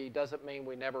fertility doesn't mean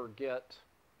we never get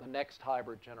the next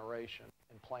hybrid generation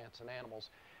in plants and animals.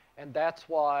 And that's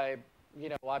why, you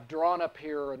know, I've drawn up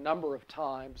here a number of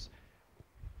times,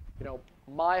 you know,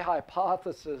 my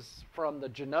hypothesis from the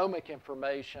genomic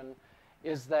information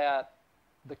is that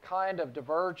the kind of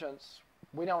divergence,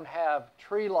 we don't have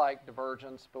tree-like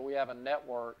divergence, but we have a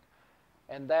network,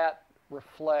 and that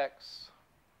reflects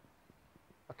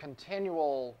a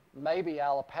continual, maybe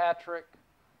allopatric,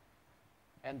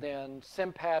 and then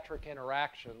sympatric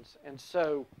interactions. And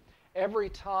so every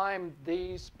time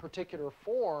these particular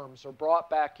forms are brought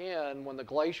back in, when the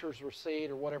glaciers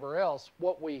recede or whatever else,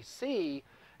 what we see,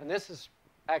 and this is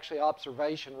actually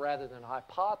observation rather than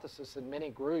hypothesis in many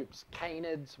groups,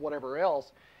 canids, whatever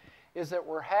else, is that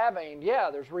we're having, yeah,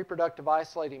 there's reproductive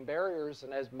isolating barriers,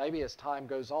 and maybe as time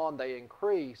goes on, they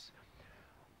increase,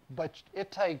 but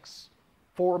it takes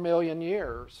 4 million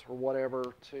years or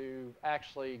whatever to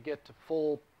actually get to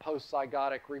full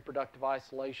post-zygotic reproductive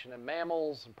isolation in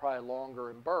mammals, and probably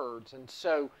longer in birds. And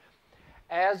so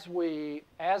as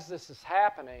this is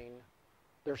happening,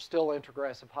 there's still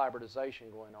introgressive hybridization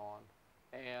going on.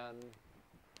 And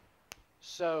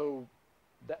so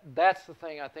that's the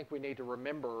thing I think we need to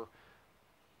remember.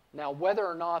 Now, whether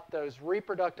or not those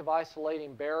reproductive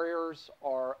isolating barriers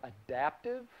are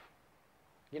adaptive,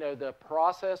 you know, the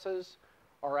processes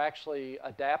are actually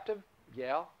adaptive,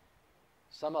 yeah.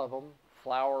 Some of them,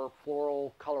 flower,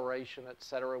 floral coloration,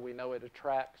 etc., we know it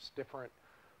attracts different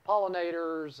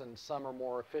pollinators, and some are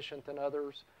more efficient than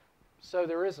others. So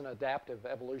there is an adaptive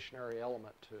evolutionary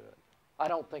element to it. I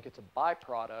don't think it's a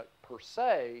byproduct per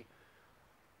se,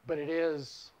 but it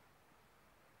is,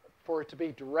 for it to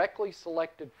be directly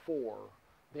selected for,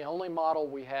 the only model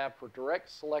we have for direct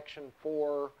selection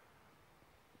for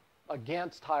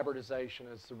against hybridization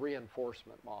is the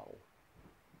reinforcement model.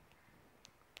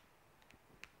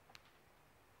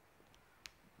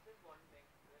 Just one thing,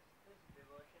 this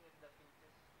reversion in the finches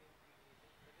in predation, is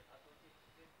it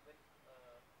associated with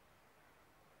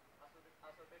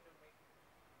assortative mate?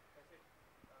 Is it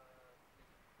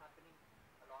happening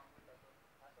along with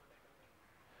assortative mate?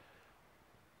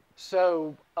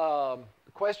 So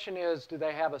the question is, do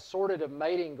they have assortative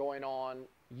mating going on?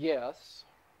 Yes.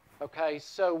 Okay,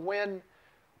 so when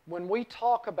we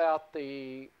talk about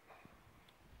the,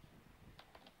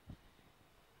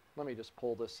 let me just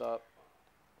pull this up.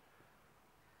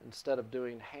 Instead of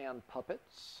doing hand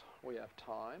puppets, we have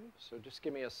time. So just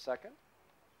give me a second.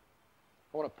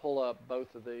 I want to pull up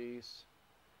both of these.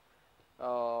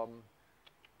 Let's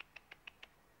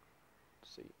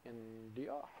see,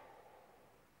 India.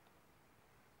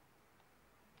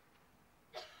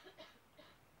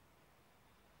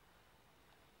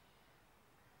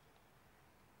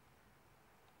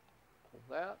 Pull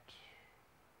that.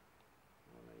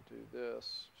 Let me do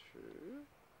this too.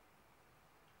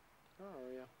 Oh,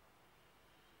 yeah.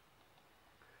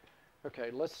 Okay,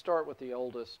 let's start with the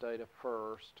oldest data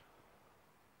first.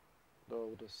 The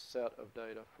oldest set of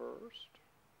data first.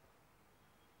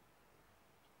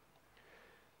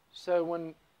 So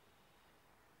when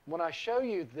I show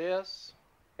you this,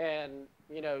 and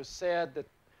you know, said that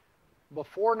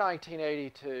before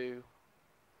 1982,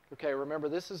 okay, remember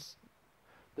this is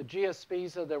the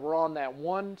Geospiza that were on that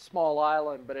one small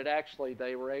island, but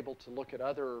they were able to look at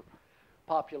other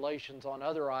populations on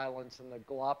other islands in the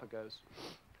Galapagos.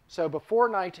 So before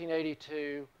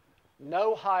 1982,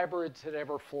 no hybrids had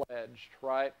ever fledged,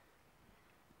 right?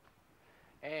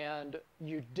 And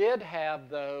you did have,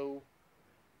 though,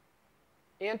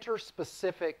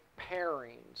 interspecific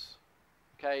pairings.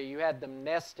 Okay, you had them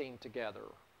nesting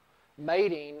together,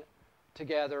 mating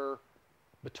together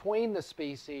between the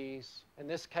species. In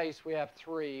this case, we have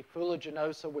 3,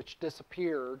 Fuliginosa, which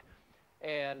disappeared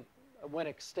and went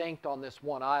extinct on this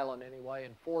one island anyway,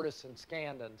 and Fortis and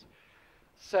Scandens.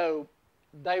 So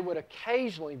they would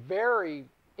occasionally, very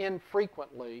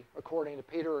infrequently, according to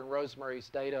Peter and Rosemary's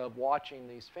data of watching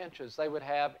these finches, they would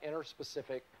have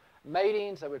interspecific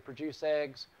matings, they would produce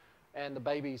eggs, and the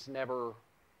babies never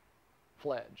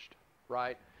fledged,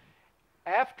 right?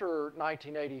 After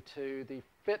 1982, the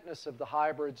fitness of the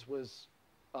hybrids was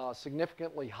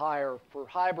significantly higher for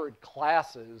hybrid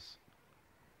classes,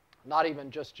 not even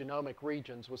just genomic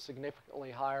regions, was significantly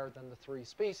higher than the 3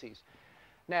 species.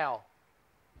 Now,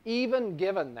 even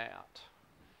given that,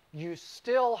 you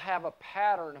still have a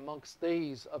pattern amongst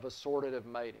these of assortative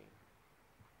mating.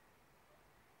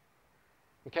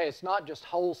 Okay, it's not just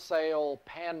wholesale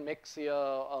panmixia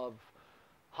of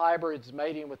hybrids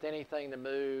mating with anything that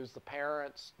moves, the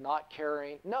parents not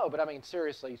caring. No, but I mean,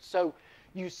 seriously. So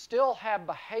you still have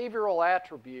behavioral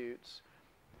attributes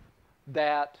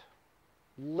that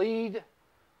lead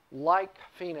like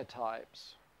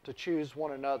phenotypes to choose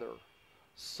one another.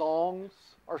 Songs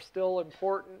are still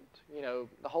important, you know,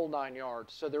 the whole 9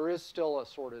 yards. So there is still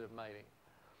assortative mating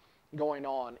going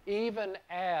on, even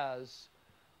as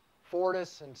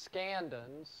Fortis and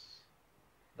Scandens,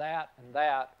 that and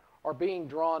that, are being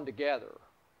drawn together,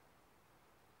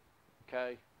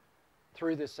 okay,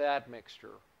 through this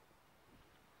admixture.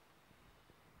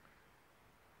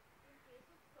 In case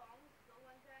of songs, the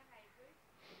ones that are hybrid,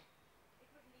 it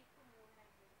would lead to more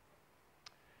hybrids.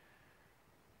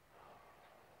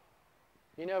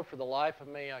 You know, for the life of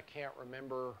me, I can't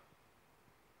remember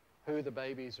who the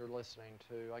babies are listening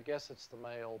to. I guess it's the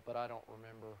male, but I don't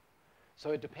remember.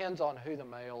 So it depends on who the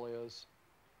male is.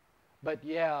 But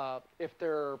yeah, if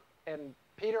they're, and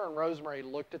Peter and Rosemary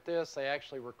looked at this, they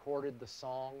actually recorded the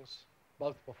songs,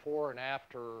 both before and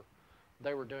after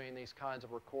they were doing these kinds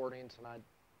of recordings, and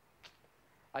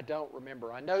I don't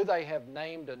remember. I know they have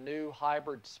named a new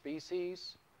hybrid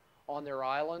species on their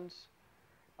islands.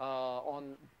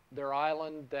 On their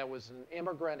island that was an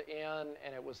immigrant in,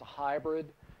 and it was a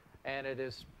hybrid, and it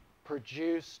has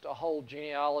produced a whole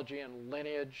genealogy and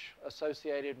lineage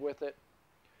associated with it.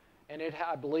 And it,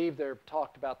 I believe they've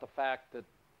talked about the fact that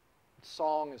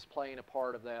song is playing a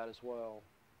part of that as well.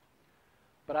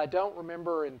 But I don't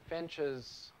remember in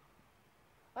finches,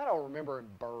 I don't remember in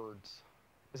birds.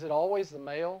 Is it always the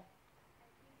male? I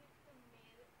think it's the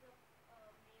male,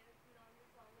 males learn the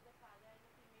song of the father and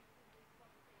the females do this for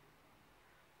the same song.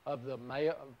 Of the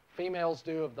male, females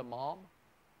do of the mom?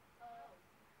 I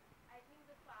think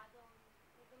the father,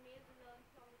 the males learn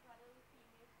from the father, the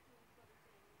females do for the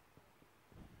same song.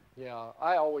 Yeah,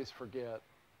 I always forget.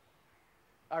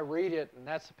 I read it, and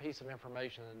that's a piece of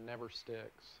information that never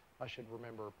sticks. I should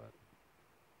remember, but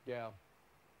yeah.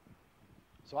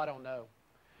 So I don't know.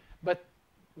 But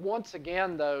once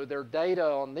again, though, their data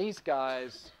on these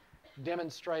guys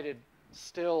demonstrated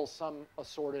still some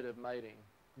assortative mating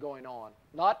going on.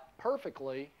 Not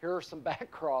perfectly. Here are some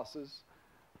back crosses,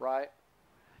 right?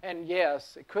 And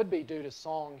yes, it could be due to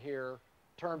song here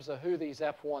in terms of who these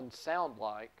F1s sound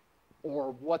like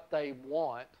or what they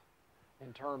want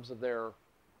in terms of the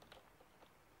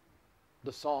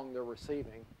song they're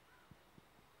receiving.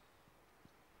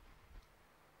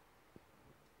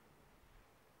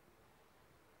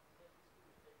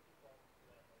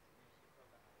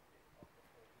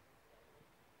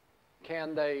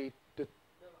 Can they No,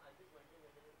 I'm just wondering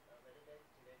whether they're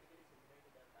genetically similar to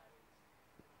their parents.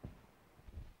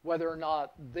 whether or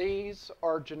not these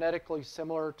are genetically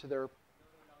similar to their... No,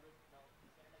 now you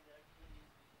said like there are two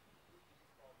species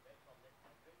formed right from that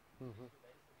hybrid, Mhm. which is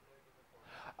very similar to the form.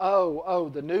 Oh,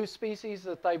 the new species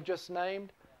that they've just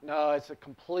named? No, it's a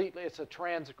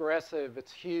transgressive,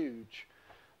 it's huge.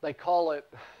 They call it,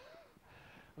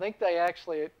 I think they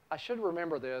actually, I should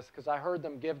remember this because I heard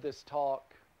them give this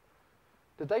talk.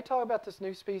 Did they talk about this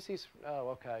new species? Oh,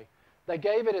 okay. They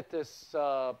gave it at this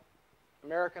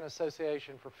American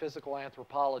Association for Physical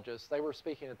Anthropologists. They were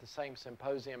speaking at the same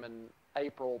symposium in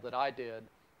April that I did.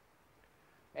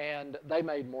 And they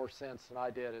made more sense than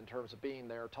I did in terms of being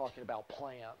there talking about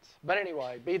plants. But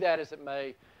anyway, be that as it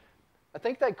may, I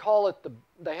think they call it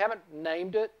they haven't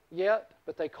named it yet,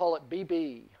 but they call it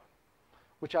BB,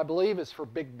 which I believe is for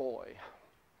big boy,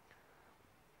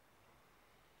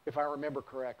 if I remember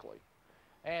correctly.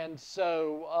 And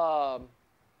so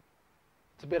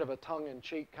it's a bit of a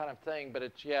tongue-in-cheek kind of thing, but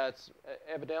it's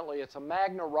evidently it's a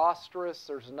Magnorostris.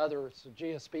 There's another, it's a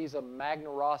Geospiza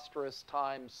Magnorostris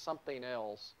times something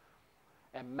else.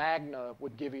 And Magna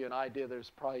would give you an idea that it's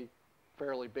probably a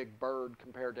fairly big bird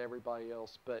compared to everybody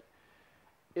else. But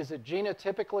is it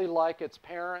genotypically like its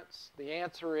parents? The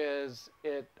answer is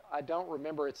I don't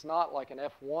remember. It's not like an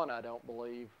F1, I don't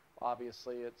believe.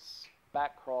 Obviously, it's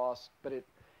back-crossed, but it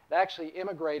actually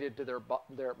immigrated to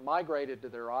migrated to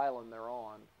their island they're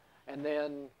on. And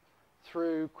then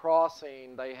through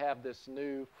crossing, they have this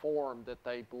new form that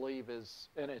they believe is,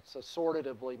 and it's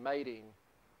assortatively mating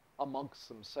amongst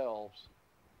themselves.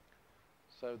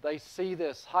 So they see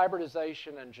this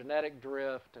hybridization and genetic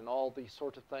drift and all these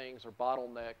sorts of things or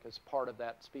bottleneck as part of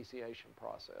that speciation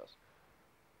process.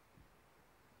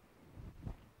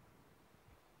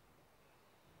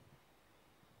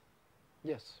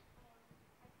 Yes?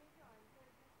 I think your answer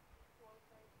was quite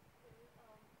still.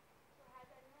 So has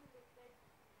anyone looked at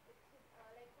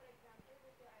like for example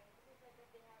with your islands, you said that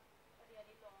they have a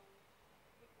really long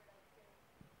reproductive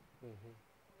Mm-hmm.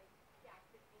 like gap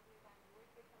between you can do it,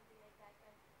 but something like that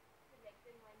select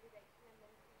in one direction and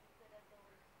then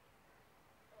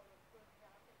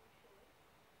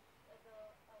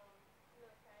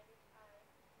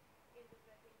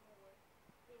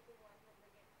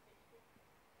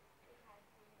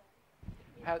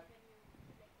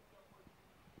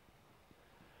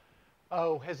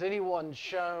Oh, has anyone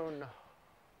shown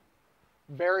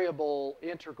variable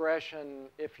integration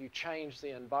if you change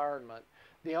the environment?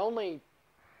 The only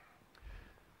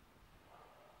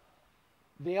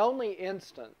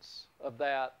instance of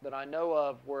that I know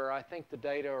of where I think the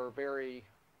data are very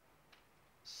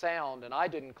sound, and I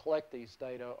didn't collect these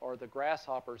data, are the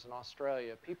grasshoppers in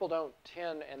Australia. People don't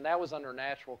tend, and that was under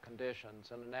natural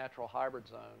conditions in a natural hybrid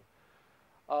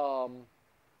zone,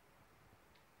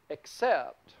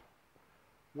 except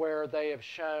where they have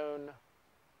shown,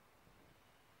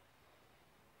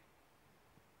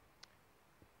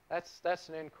 that's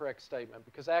an incorrect statement,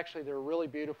 because actually there are really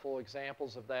beautiful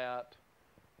examples of that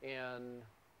in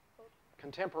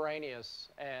contemporaneous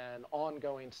and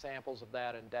ongoing samples of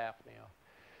that in Daphnia.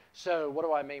 So what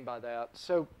do I mean by that?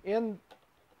 So in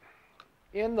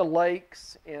the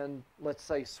lakes in, let's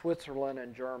say, Switzerland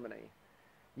and Germany,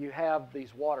 you have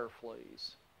these water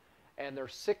fleas, and they're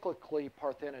cyclically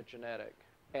parthenogenetic,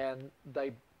 and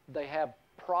they have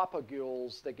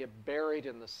propagules that get buried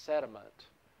in the sediment,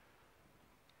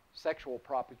 sexual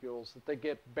propagules that they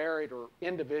get buried, or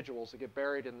individuals that get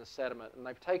buried in the sediment, and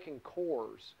they've taken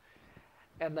cores,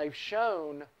 and they've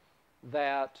shown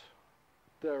that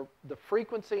the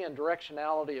frequency and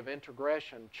directionality of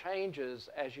integration changes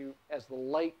as the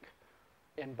lake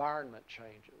environment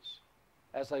changes,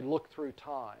 as they look through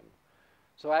time.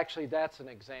 So actually that's an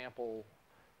example,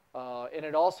 and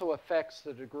it also affects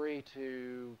the degree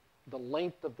to the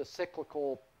length of the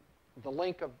cyclical, the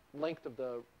length of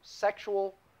the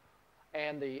sexual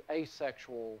and the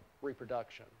asexual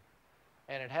reproduction.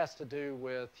 And it has to do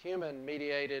with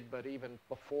human-mediated, but even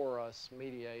before us,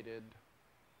 mediated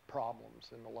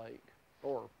problems in the lake,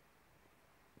 or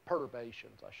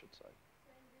perturbations, I should say.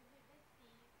 So in this,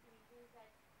 did they see regions that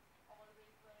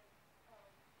always were,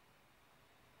 always,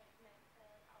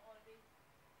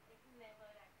 never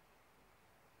actually?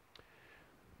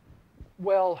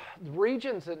 Well,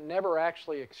 regions that never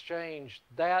actually exchanged,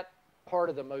 that part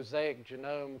of the mosaic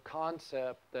genome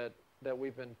concept that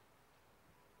we've been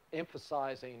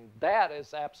emphasizing, that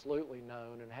is absolutely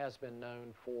known and has been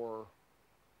known for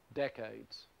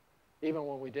decades, even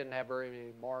when we didn't have very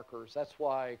many markers. That's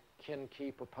why Ken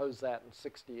Key proposed that in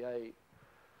 '68.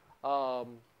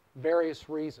 Various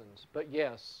reasons, but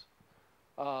yes,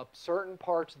 certain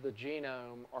parts of the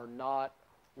genome are not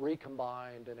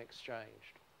recombined and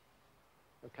exchanged.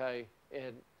 Okay,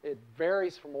 and it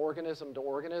varies from organism to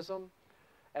organism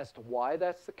as to why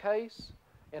that's the case.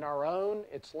 In our own,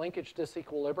 it's linkage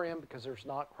disequilibrium because there's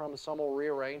not chromosomal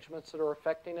rearrangements that are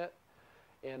affecting it.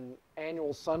 In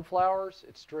annual sunflowers,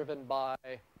 it's driven by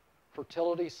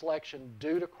fertility selection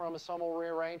due to chromosomal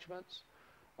rearrangements.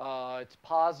 It's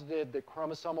posited that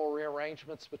chromosomal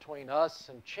rearrangements between us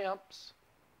and chimps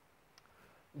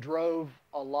drove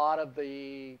a lot of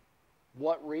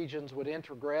what regions would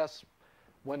introgress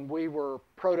when we were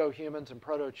proto-humans and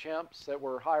proto-chimps that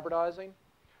were hybridizing.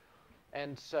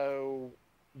 And so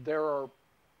there are,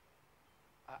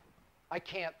 I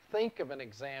can't think of an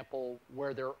example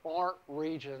where there aren't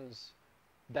regions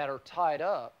that are tied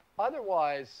up.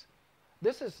 Otherwise,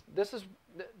 this is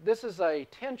a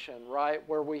tension, right,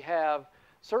 where we have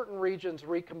certain regions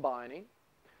recombining.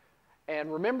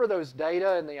 And remember those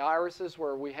data in the irises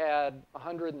where we had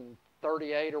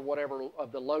 138 or whatever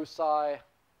of the loci,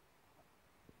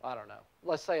 I don't know,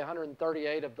 let's say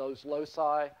 138 of those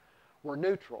loci were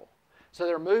neutral. So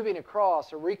they're moving across,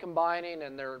 they're recombining,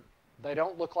 and they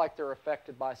don't look like they're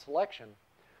affected by selection.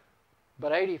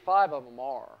 But 85 of them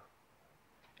are.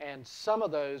 And some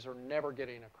of those are never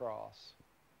getting across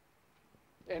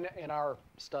in our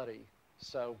study.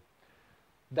 So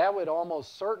that would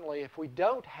almost certainly, if we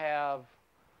don't have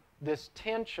this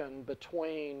tension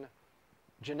between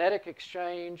genetic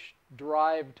exchange,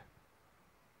 derived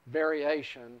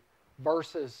variation,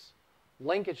 versus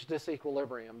linkage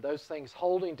disequilibrium, those things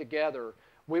holding together,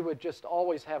 we would just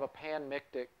always have a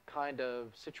panmictic kind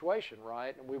of situation,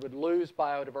 right? And we would lose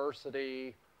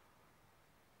biodiversity.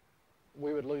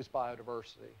 We would lose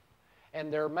biodiversity.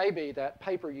 And there may be, that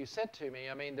paper you sent to me,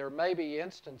 I mean, there may be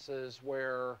instances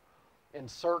where in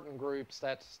certain groups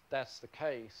that's the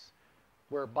case,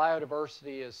 where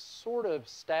biodiversity is sort of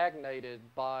stagnated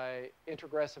by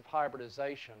introgressive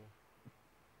hybridization.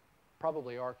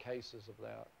 Probably are cases of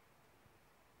that.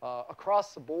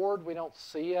 Across the board, we don't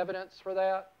see evidence for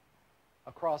that.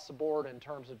 Across the board, in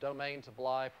terms of domains of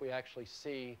life, we actually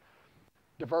see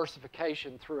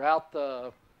diversification throughout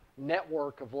the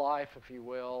network of life, if you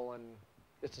will, and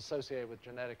it's associated with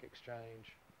genetic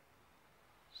exchange.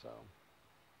 So,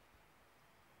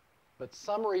 but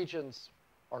some regions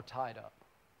are tied up.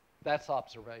 That's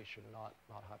observation, not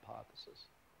hypothesis.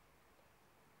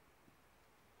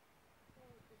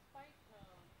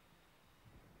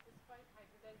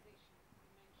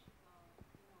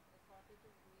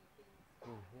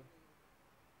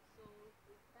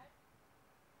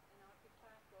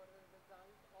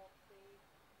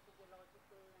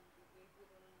 and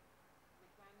behavioral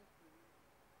mechanism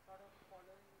sort of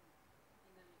following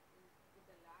with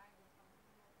a lag or something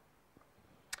like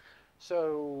that?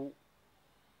 So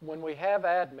when we have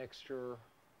admixture,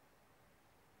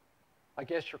 I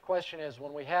guess your question is,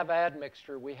 when we have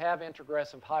admixture, we have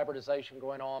intergressive hybridization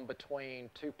going on between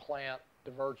two plant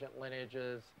divergent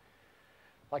lineages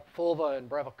like Fulva and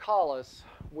Brevicollis.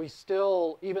 We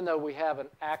still, even though we have an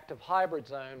active hybrid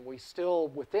zone, we still,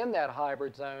 within that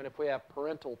hybrid zone, if we have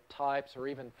parental types or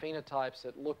even phenotypes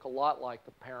that look a lot like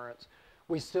the parents,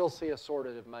 we still see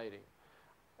assortative mating.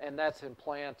 And that's in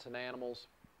plants and animals.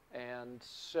 And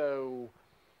so,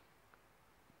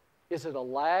 is it a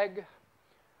lag?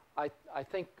 I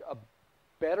think a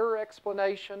better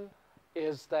explanation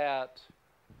is that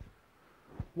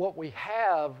what we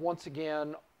have, once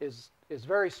again, is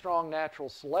very strong natural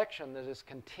selection that is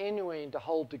continuing to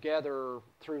hold together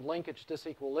through linkage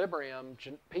disequilibrium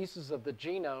pieces of the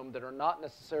genome that are not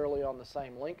necessarily on the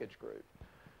same linkage group.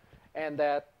 And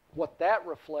that what that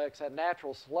reflects, that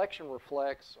natural selection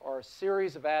reflects, are a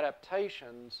series of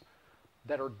adaptations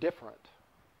that are different.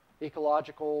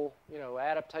 Ecological,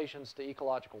 adaptations to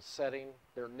ecological setting,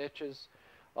 their niches,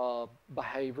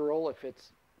 behavioral, if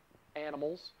it's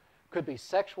animals, could be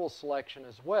sexual selection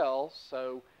as well.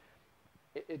 So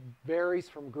it varies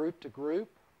from group to group,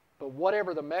 but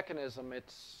whatever the mechanism,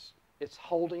 it's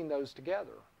holding those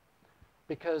together.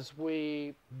 Because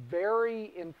we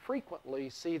very infrequently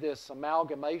see this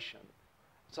amalgamation.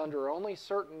 It's under only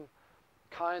certain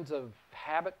kinds of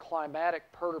habit climatic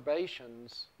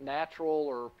perturbations, natural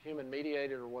or human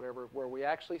mediated or whatever, where we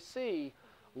actually see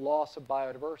loss of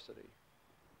biodiversity.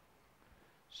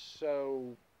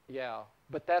 So, yeah,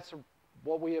 but that's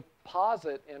what we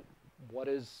posit, and what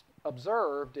is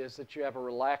observed is that you have a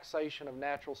relaxation of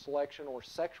natural selection or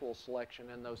sexual selection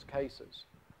in those cases,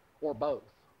 or both.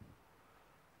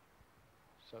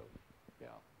 So, yeah.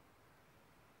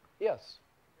 Yes?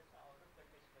 Just out of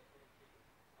context question actually.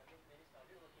 I mean, when you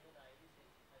started working in IEC,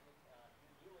 I mean,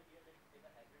 you knew earlier that they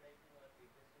were hybridizing or they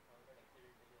just found out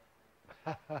accidentally or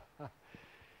something?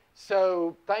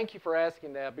 So thank you for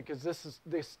asking that, because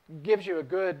this gives you a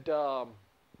good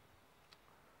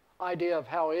idea of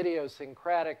how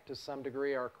idiosyncratic to some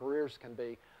degree our careers can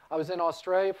be. I was in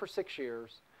Australia for 6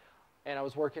 years, and I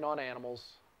was working on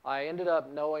animals. I ended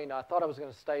up knowing, I thought I was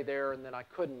going to stay there, and then I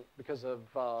couldn't because of,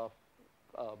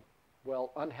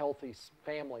 well, unhealthy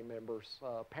family members,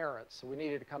 parents. So we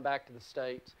needed to come back to the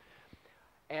States.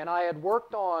 And I had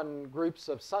worked on groups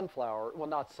of sunflower, well,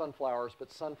 not sunflowers,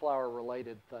 but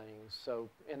sunflower-related things, so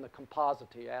in the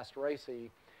Compositae,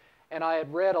 Asteraceae. And I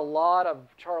had read a lot of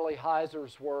Charlie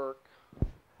Heiser's work,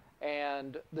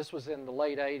 and this was in the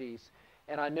late 80s.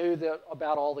 And I knew that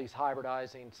about all these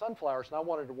hybridizing sunflowers, and I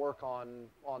wanted to work on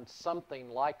something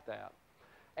like that,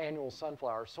 annual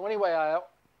sunflowers. So anyway, I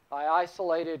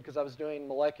isolated, because I was doing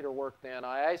molecular work then,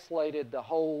 I isolated the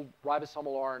whole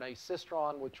ribosomal RNA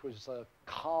cistron, which was a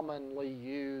commonly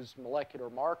used molecular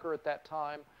marker at that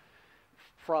time,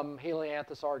 from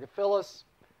Helianthus argyphilus.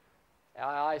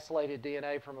 I isolated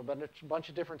DNA from a bunch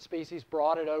of different species,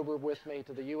 brought it over with me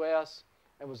to the US,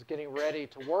 and was getting ready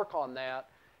to work on that.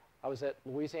 I was at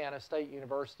Louisiana State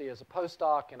University as a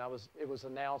postdoc, and it was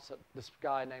announced that this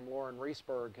guy named Loren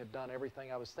Reesberg had done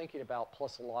everything I was thinking about,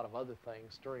 plus a lot of other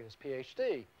things during his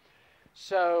PhD.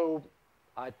 So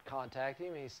I contacted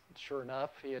him. Sure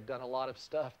enough, he had done a lot of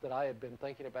stuff that I had been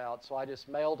thinking about. So I just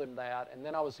mailed him that, and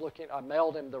then I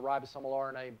mailed him the ribosomal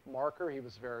RNA marker. He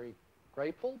was very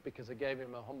grateful because it gave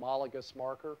him a homologous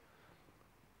marker.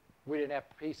 We didn't have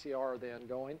PCR then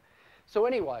going. So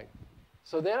anyway.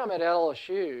 So then I'm at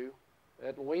LSU,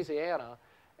 at Louisiana,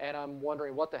 and I'm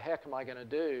wondering what the heck am I going to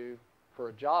do for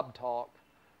a job talk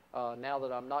now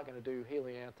that I'm not going to do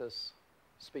Helianthus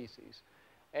species.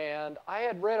 And I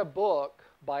had read a book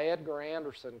by Edgar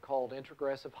Anderson called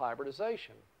Intergressive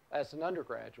Hybridization as an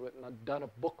undergraduate, and I'd done a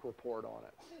book report on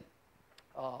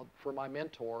it for my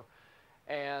mentor.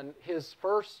 And his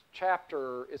first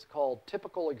chapter is called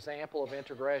Typical Example of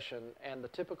Integration, and the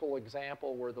typical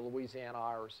example were the Louisiana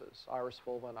irises, Iris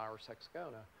fulva and Iris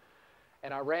hexagona.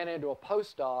 And I ran into a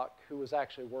postdoc who was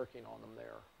actually working on them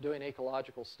there, doing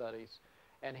ecological studies.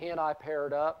 And he and I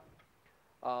paired up.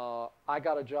 I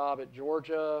got a job at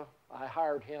Georgia. I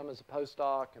hired him as a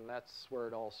postdoc, and that's where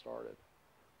it all started.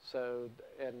 So,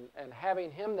 and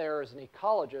having him there as an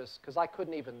ecologist, because I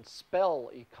couldn't even spell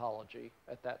ecology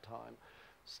at that time,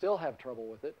 still have trouble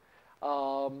with it,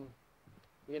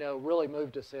 you know, really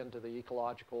moved us into the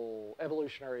ecological,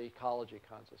 evolutionary ecology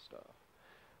kinds of stuff.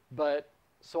 But,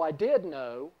 so I did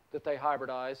know that they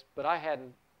hybridized, but I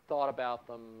hadn't thought about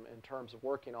them in terms of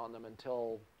working on them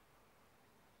until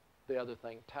the other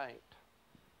thing tanked.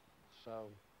 So,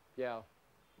 yeah.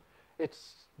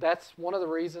 That's one of the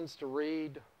reasons to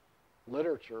read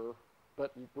literature,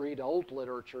 but read old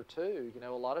literature too. You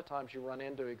know, a lot of times you run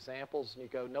into examples and you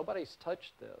go, nobody's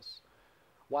touched this.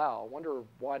 Wow, I wonder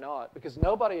why not? Because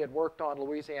nobody had worked on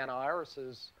Louisiana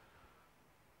irises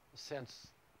since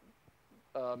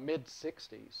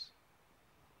mid-60s.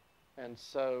 And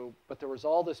so, but there was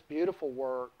all this beautiful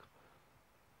work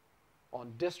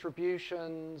on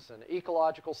distributions and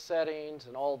ecological settings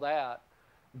and all that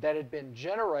that had been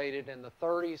generated in the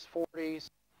 30s, 40s,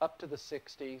 up to the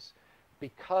 60s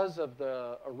because of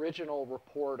the original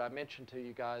report I mentioned to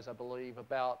you guys, I believe,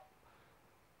 about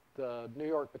the New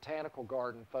York Botanical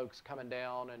Garden folks coming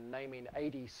down and naming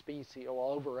 80 species,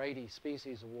 or over 80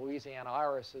 species of Louisiana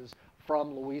irises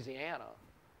from Louisiana.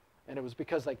 And it was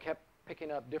because they kept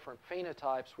picking up different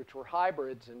phenotypes, which were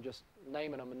hybrids, and just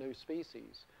naming them a new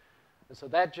species. And so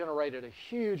that generated a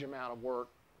huge amount of work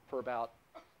for about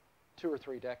 2 or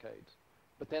 3 decades.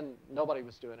 But then nobody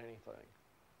was doing anything.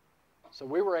 So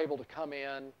we were able to come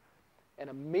in and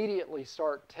immediately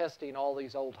start testing all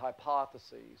these old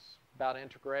hypotheses about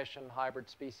integration, hybrid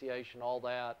speciation, all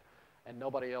that, and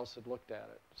nobody else had looked at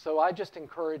it. So I just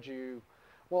encourage you,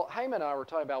 well, Heyman and I were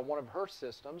talking about one of her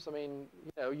systems. I mean,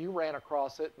 you know, you ran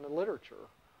across it in the literature.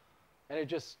 And it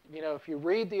just, you know, if you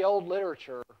read the old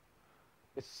literature,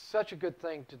 it's such a good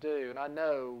thing to do. And I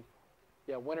know,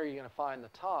 yeah, when are you going to find the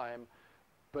time?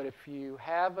 But if you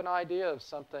have an idea of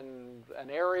something, an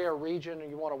area, region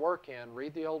you want to work in,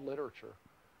 read the old literature.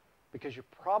 Because you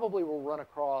probably will run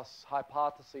across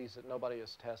hypotheses that nobody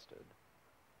has tested.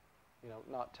 You know,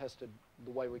 not tested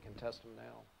the way we can test them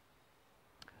now.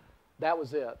 That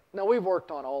was it. Now, we've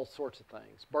worked on all sorts of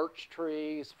things. Birch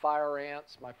trees, fire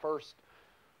ants. My first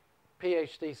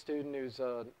PhD student, who's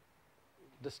a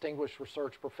distinguished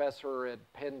research professor at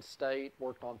Penn State,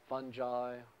 worked on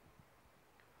fungi.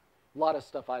 A lot of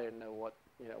stuff I didn't know what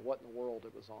in the world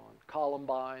it was on.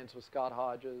 Columbines with Scott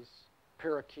Hodges,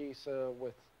 Pyrrhachisa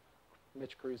with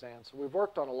Mitch Cruzan. So we've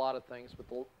worked on a lot of things, but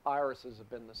the irises have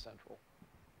been the central.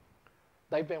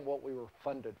 They've been what we were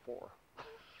funded for.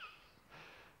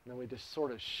 And then we just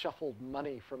sort of shuffled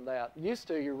money from that. Used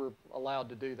to, you were allowed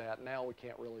to do that. Now we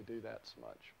can't really do that so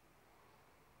much.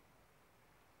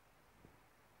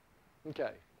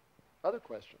 Okay. Other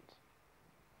questions?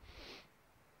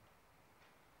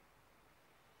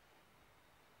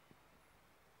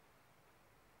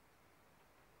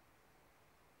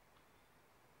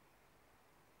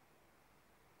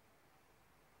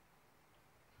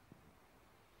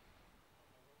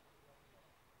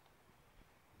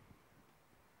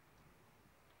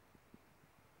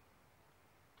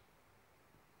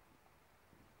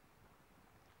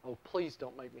 Oh, please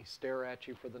don't make me stare at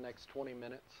you for the next 20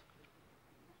 minutes.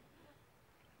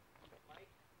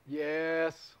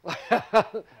 Yes.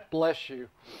 Bless you.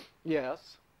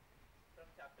 Yes. From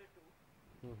chapter 2,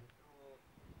 Mm-hmm. so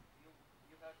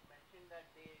you have mentioned that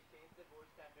they changed the gold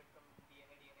standard from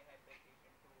DNA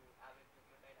hybridization to average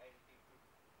nucleotide identity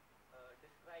to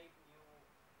describe new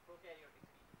prokaryotic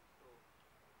species.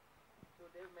 So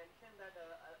they've mentioned that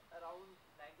around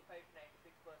 95 to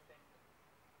 96%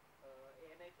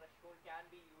 ANI threshold can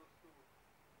be used to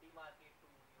demarcate two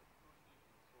species.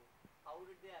 So how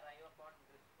did they arrive upon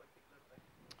this particular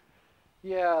threshold?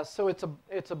 Yeah, so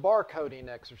it's a barcoding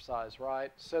exercise,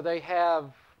 right? So they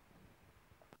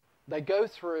go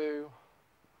through,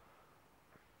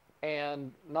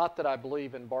 and not that I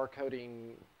believe in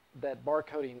barcoding, that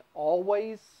barcoding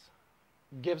always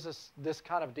gives us this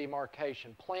kind of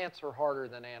demarcation. Plants are harder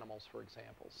than animals, for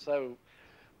example. So,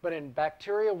 but in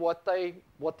bacteria, what they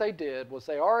did was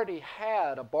they already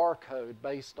had a barcode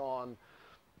based on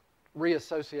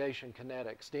reassociation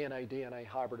kinetics, DNA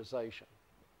hybridization.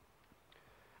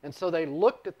 And so they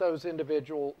looked at those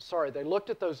they looked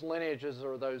at those lineages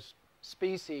or those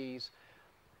species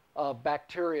of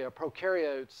bacteria,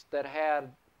 prokaryotes, that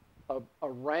had a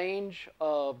range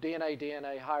of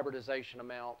DNA hybridization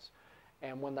amounts.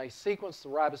 And when they sequenced the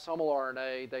ribosomal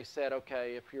RNA, they said,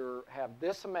 okay, if you have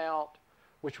this amount,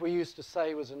 which we used to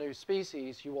say was a new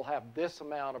species, you will have this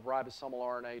amount of ribosomal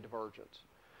RNA divergence.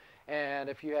 And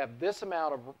if you have this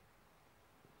amount of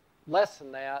less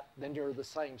than that, then you're the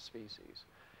same species.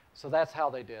 So that's how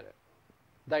they did it.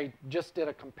 They just did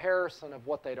a comparison of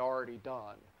what they'd already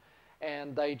done.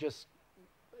 And they just,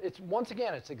 once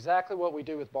again, it's exactly what we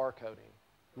do with barcoding,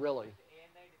 really. Is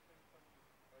ANI different from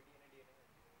DNA?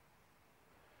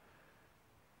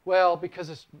 Well,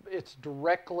 because it's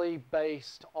directly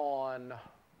based on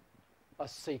a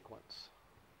sequence,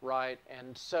 right?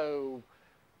 And so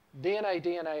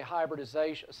DNA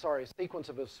hybridization, a sequence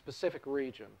of a specific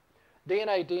region.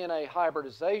 DNA-DNA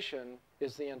hybridization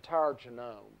is the entire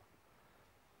genome,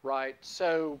 right?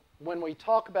 So when we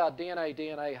talk about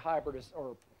DNA-DNA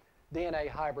DNA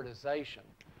hybridization,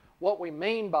 what we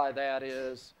mean by that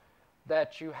is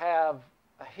that you have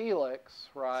a helix,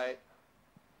 right,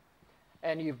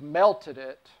 and you've melted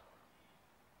it,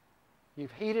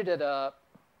 you've heated it up,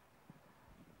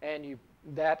 and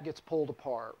that gets pulled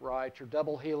apart, right? Your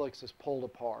double helix is pulled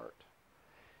apart.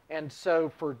 And so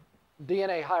for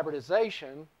DNA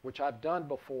hybridization, which I've done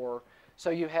before, so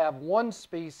you have one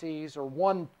species or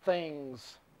one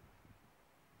thing's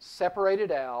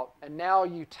separated out, and now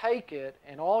you take it,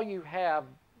 and all you have,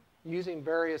 using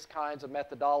various kinds of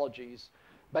methodologies,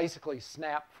 basically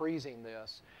snap freezing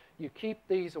this, you keep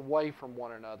these away from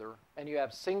one another, and you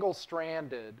have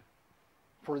single-stranded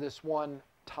for this one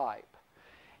type.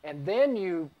 And then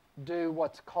you do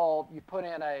what's called, you put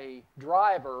in a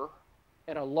driver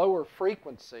in a lower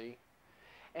frequency,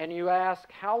 and you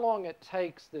ask how long it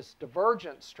takes this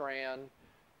divergent strand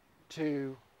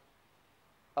to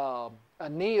back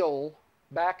anneal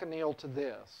to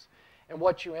this. And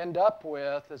what you end up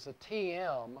with is a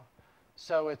TM,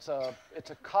 so it's a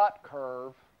cut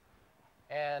curve,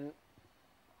 and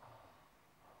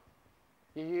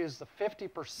you use the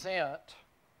 50%,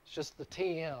 it's just the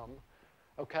TM,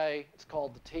 okay? It's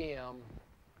called the TM.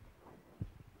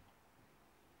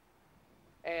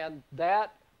 And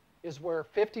that is where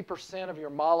 50% of your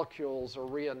molecules are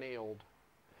reannealed.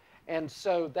 And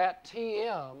so that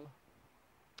TM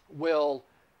will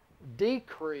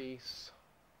decrease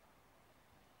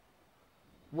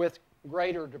with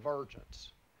greater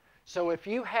divergence. So if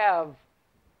you have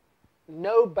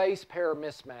no base pair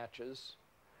mismatches,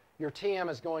 your TM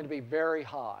is going to be very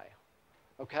high,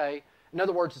 okay? In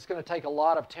other words, it's going to take a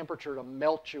lot of temperature to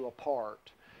melt you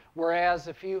apart. Whereas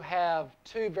if you have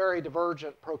two very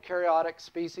divergent prokaryotic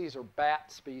species or bat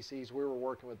species, we were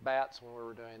working with bats when we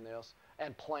were doing this,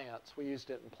 and plants, we used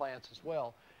it in plants as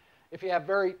well. If you have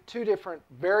two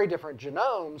very different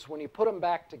genomes, when you put them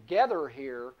back together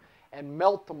here and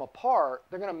melt them apart,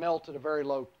 they're going to melt at a very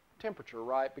low temperature,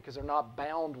 right? Because they're not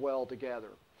bound well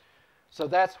together. So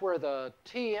that's where the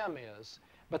TM is.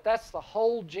 But that's the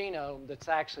whole genome that's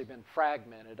actually been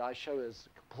fragmented. I show it as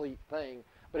a complete thing,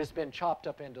 but it's been chopped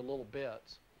up into little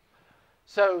bits.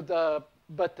 So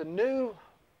but the new,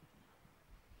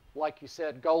 like you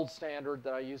said, gold standard,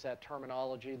 that I use that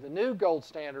terminology, the new gold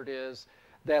standard is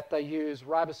that they use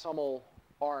ribosomal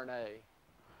RNA.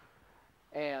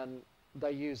 And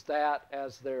they use that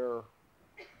as their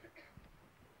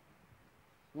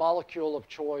molecule of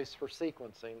choice for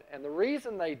sequencing. And the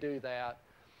reason they do that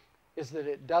is that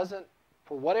it doesn't,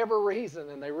 for whatever reason,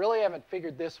 and they really haven't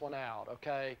figured this one out,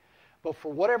 okay? But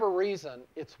for whatever reason,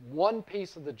 it's one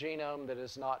piece of the genome that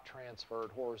is not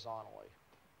transferred horizontally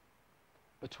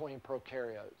between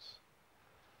prokaryotes.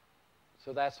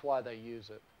 So that's why they use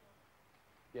it.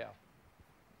 Yeah.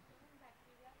 In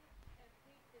bacteria,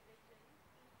 every division,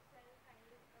 each cell kind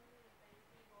of independently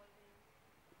evolving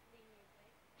lineage,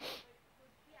 right? But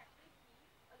could we actually see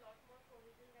a lot more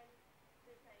cohesion than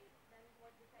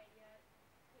what this idea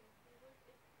thinks we would,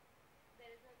 if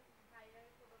there is a higher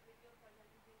probability of horizontal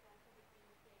gene transfer between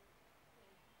the same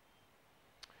thing?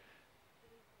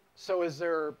 So is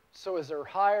there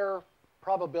higher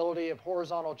probability of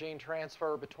horizontal gene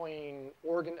transfer between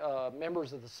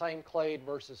members of the same clade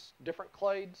versus different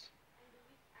clades? And do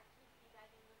we actually see that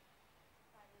in the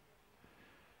biology?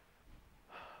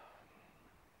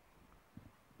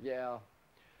 Yeah.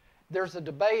 There's a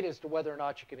debate as to whether or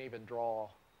not you can even draw a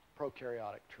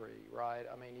prokaryotic tree, right?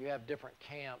 I mean, you have different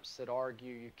camps that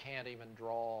argue you can't even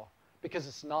draw because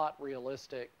it's not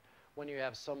realistic when you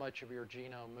have so much of your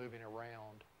genome moving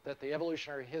around, that the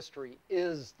evolutionary history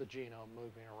is the genome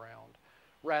moving around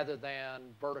rather than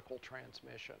vertical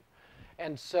transmission.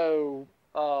 And so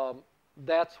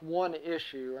that's one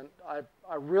issue, and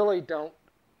I really don't,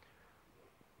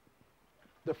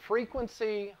 the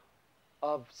frequency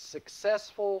of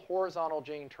successful horizontal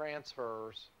gene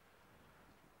transfers,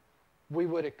 we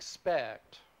would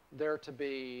expect there to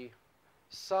be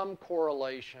some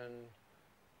correlation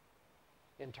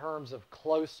in terms of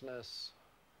closeness,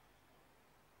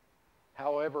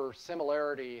 however,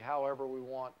 similarity, however we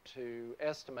want to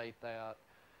estimate that.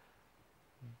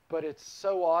 But it's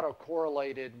so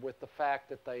autocorrelated with the fact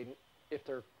that if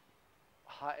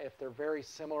they're very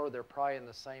similar, they're probably in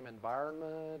the same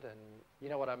environment, and you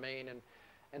know what I mean?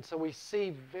 And so we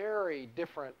see very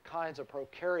different kinds of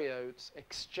prokaryotes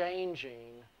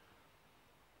exchanging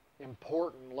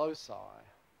important loci.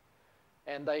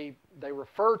 And they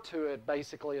refer to it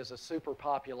basically as a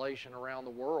superpopulation around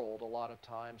the world a lot of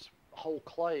times, whole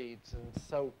clades. And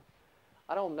so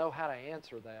I don't know how to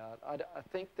answer that. I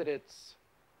think that it's,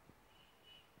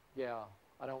 yeah,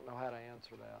 I don't know how to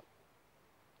answer that.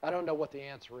 I don't know what the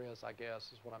answer is, I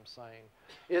guess, is what I'm saying.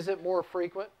 Is it more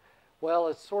frequent? Well,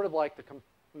 it's sort of like the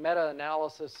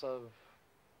meta-analysis of,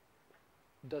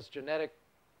 does genetic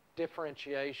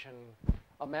differentiation,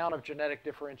 amount of genetic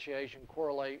differentiation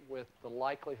correlate with the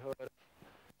likelihood of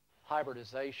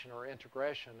hybridization or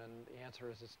integration? And the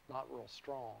answer is it's not real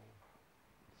strong.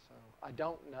 So I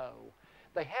don't know.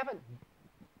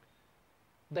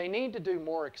 They need to do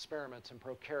more experiments in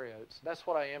prokaryotes. That's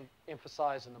what I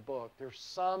emphasize in the book. There's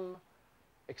some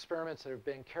experiments that have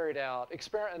been carried out,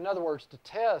 in other words, to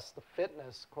test the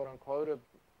fitness, quote unquote, of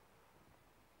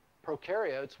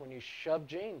prokaryotes when you shove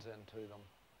genes into them.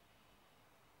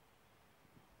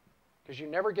 Because you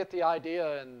never get the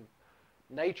idea in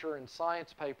Nature and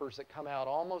Science papers that come out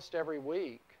almost every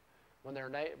week when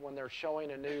they're showing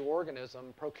a new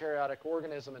organism, prokaryotic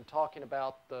organism, and talking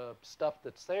about the stuff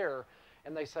that's there,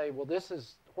 and they say, well, this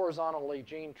is a horizontal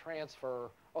gene transfer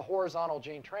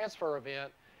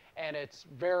event, and it's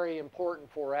very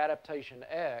important for adaptation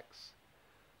X.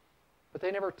 But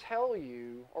they never tell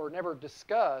you or never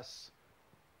discuss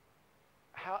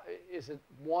how, is it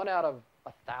 1 out of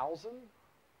 1,000?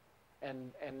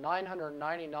 And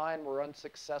 999 were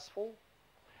unsuccessful?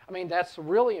 I mean, that's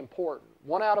really important.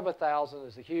 1 out of 1,000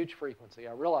 is a huge frequency.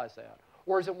 I realize that.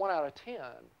 Or is it 1 out of 10?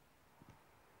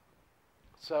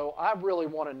 So I really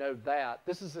want to know that.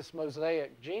 This is this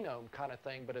mosaic genome kind of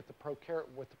thing, but with the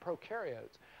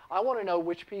prokaryotes. I want to know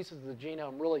which pieces of the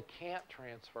genome really can't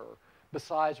transfer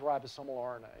besides ribosomal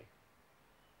RNA.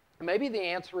 Maybe the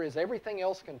answer is everything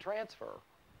else can transfer.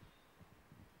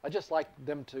 I just like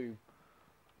them to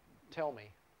tell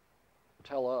me,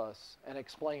 tell us, and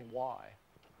explain why.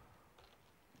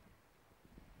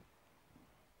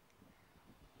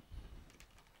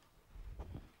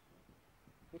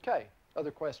 Okay,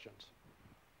 other questions?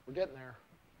 We're getting there.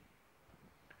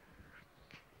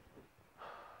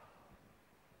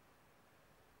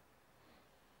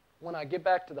 When I get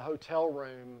back to the hotel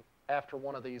room after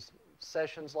one of these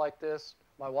sessions like this,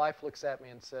 my wife looks at me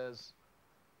and says,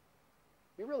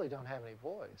 "You really don't have any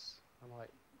voice." I'm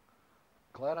like,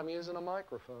 "Glad I'm using a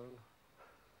microphone."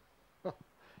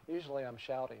 Usually I'm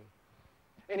shouting.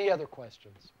 Any other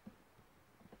questions?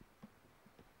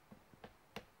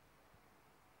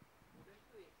 Wouldn't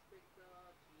you expect the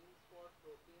genes for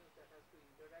proteins that has to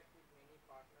interact with many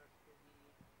partners to be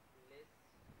less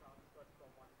transferred from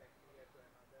one bacteria to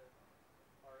another,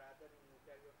 or rather in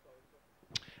eukaryotes also?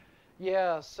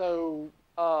 Yeah, so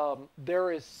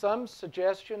there is some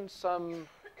suggestion, some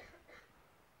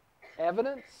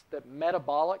evidence that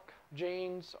metabolic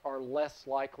genes are less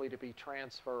likely to be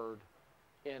transferred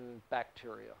in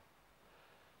bacteria.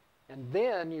 And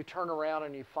then you turn around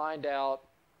and you find out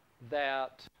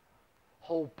that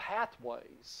whole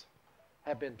pathways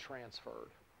have been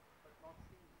transferred. But not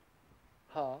single.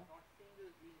 Huh? Not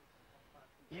single genes on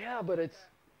pathway. Yeah, but it's,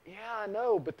 yeah, I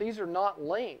know, but these are not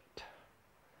linked,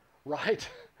 right?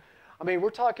 I mean,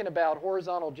 we're talking about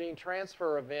horizontal gene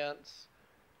transfer events,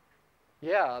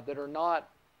 yeah, that are not,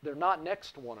 they're not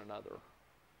next to one another,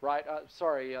 right?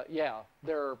 Yeah,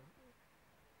 they're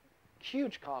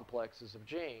huge complexes of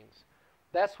genes.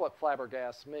 That's what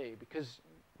flabbergasts me, because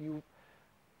and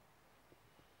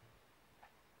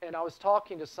I was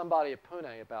talking to somebody at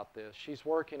Pune about this. She's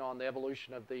working on the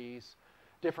evolution of these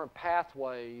different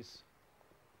pathways,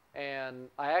 and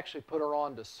I actually put her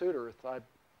on to Sudarth.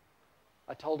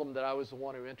 I told them that I was the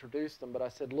one who introduced them, but I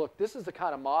said, look, this is the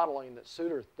kind of modeling that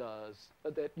Sudarth does,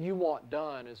 that you want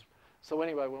done. So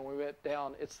anyway, when we went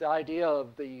down, it's the idea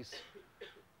of these,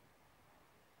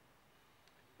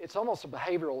 it's almost a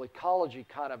behavioral ecology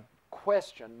kind of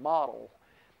question, model,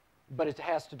 but it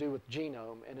has to do with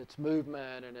genome and its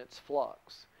movement and its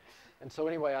flux. And so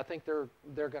anyway, I think they're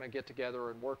going to get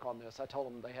together and work on this. I told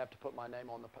them they have to put my name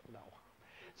on the, no.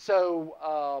 So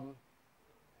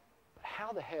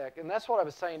how the heck, and that's what I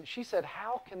was saying. She said,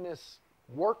 how can this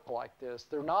work like this?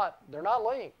 They're not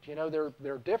linked. You know,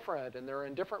 they're different and they're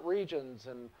in different regions,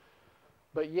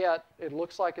 but yet it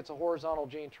looks like it's a horizontal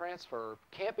gene transfer.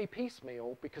 Can't be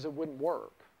piecemeal because it wouldn't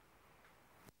work.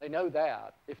 They know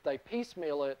that. If they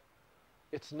piecemeal it,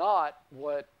 it's not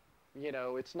what, you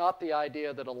know, it's not the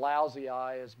idea that a lousy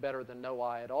eye is better than no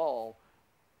eye at all.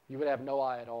 You would have no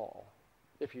eye at all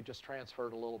if you just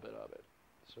transferred a little bit of it.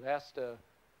 So it has to,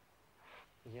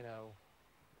 you know,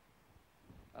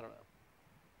 I don't know.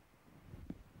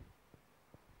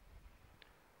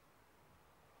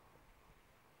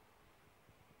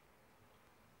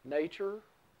 Nature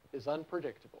is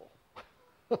unpredictable.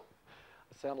 I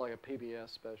sound like a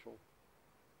PBS special.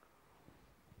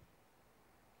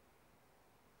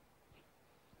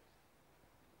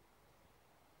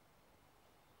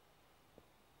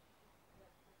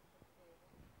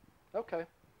 Okay.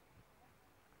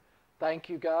 Thank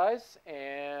you guys,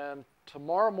 and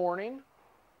tomorrow morning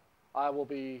I will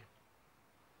be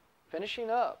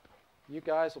finishing up. You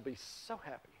guys will be so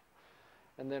happy.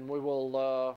 And then we will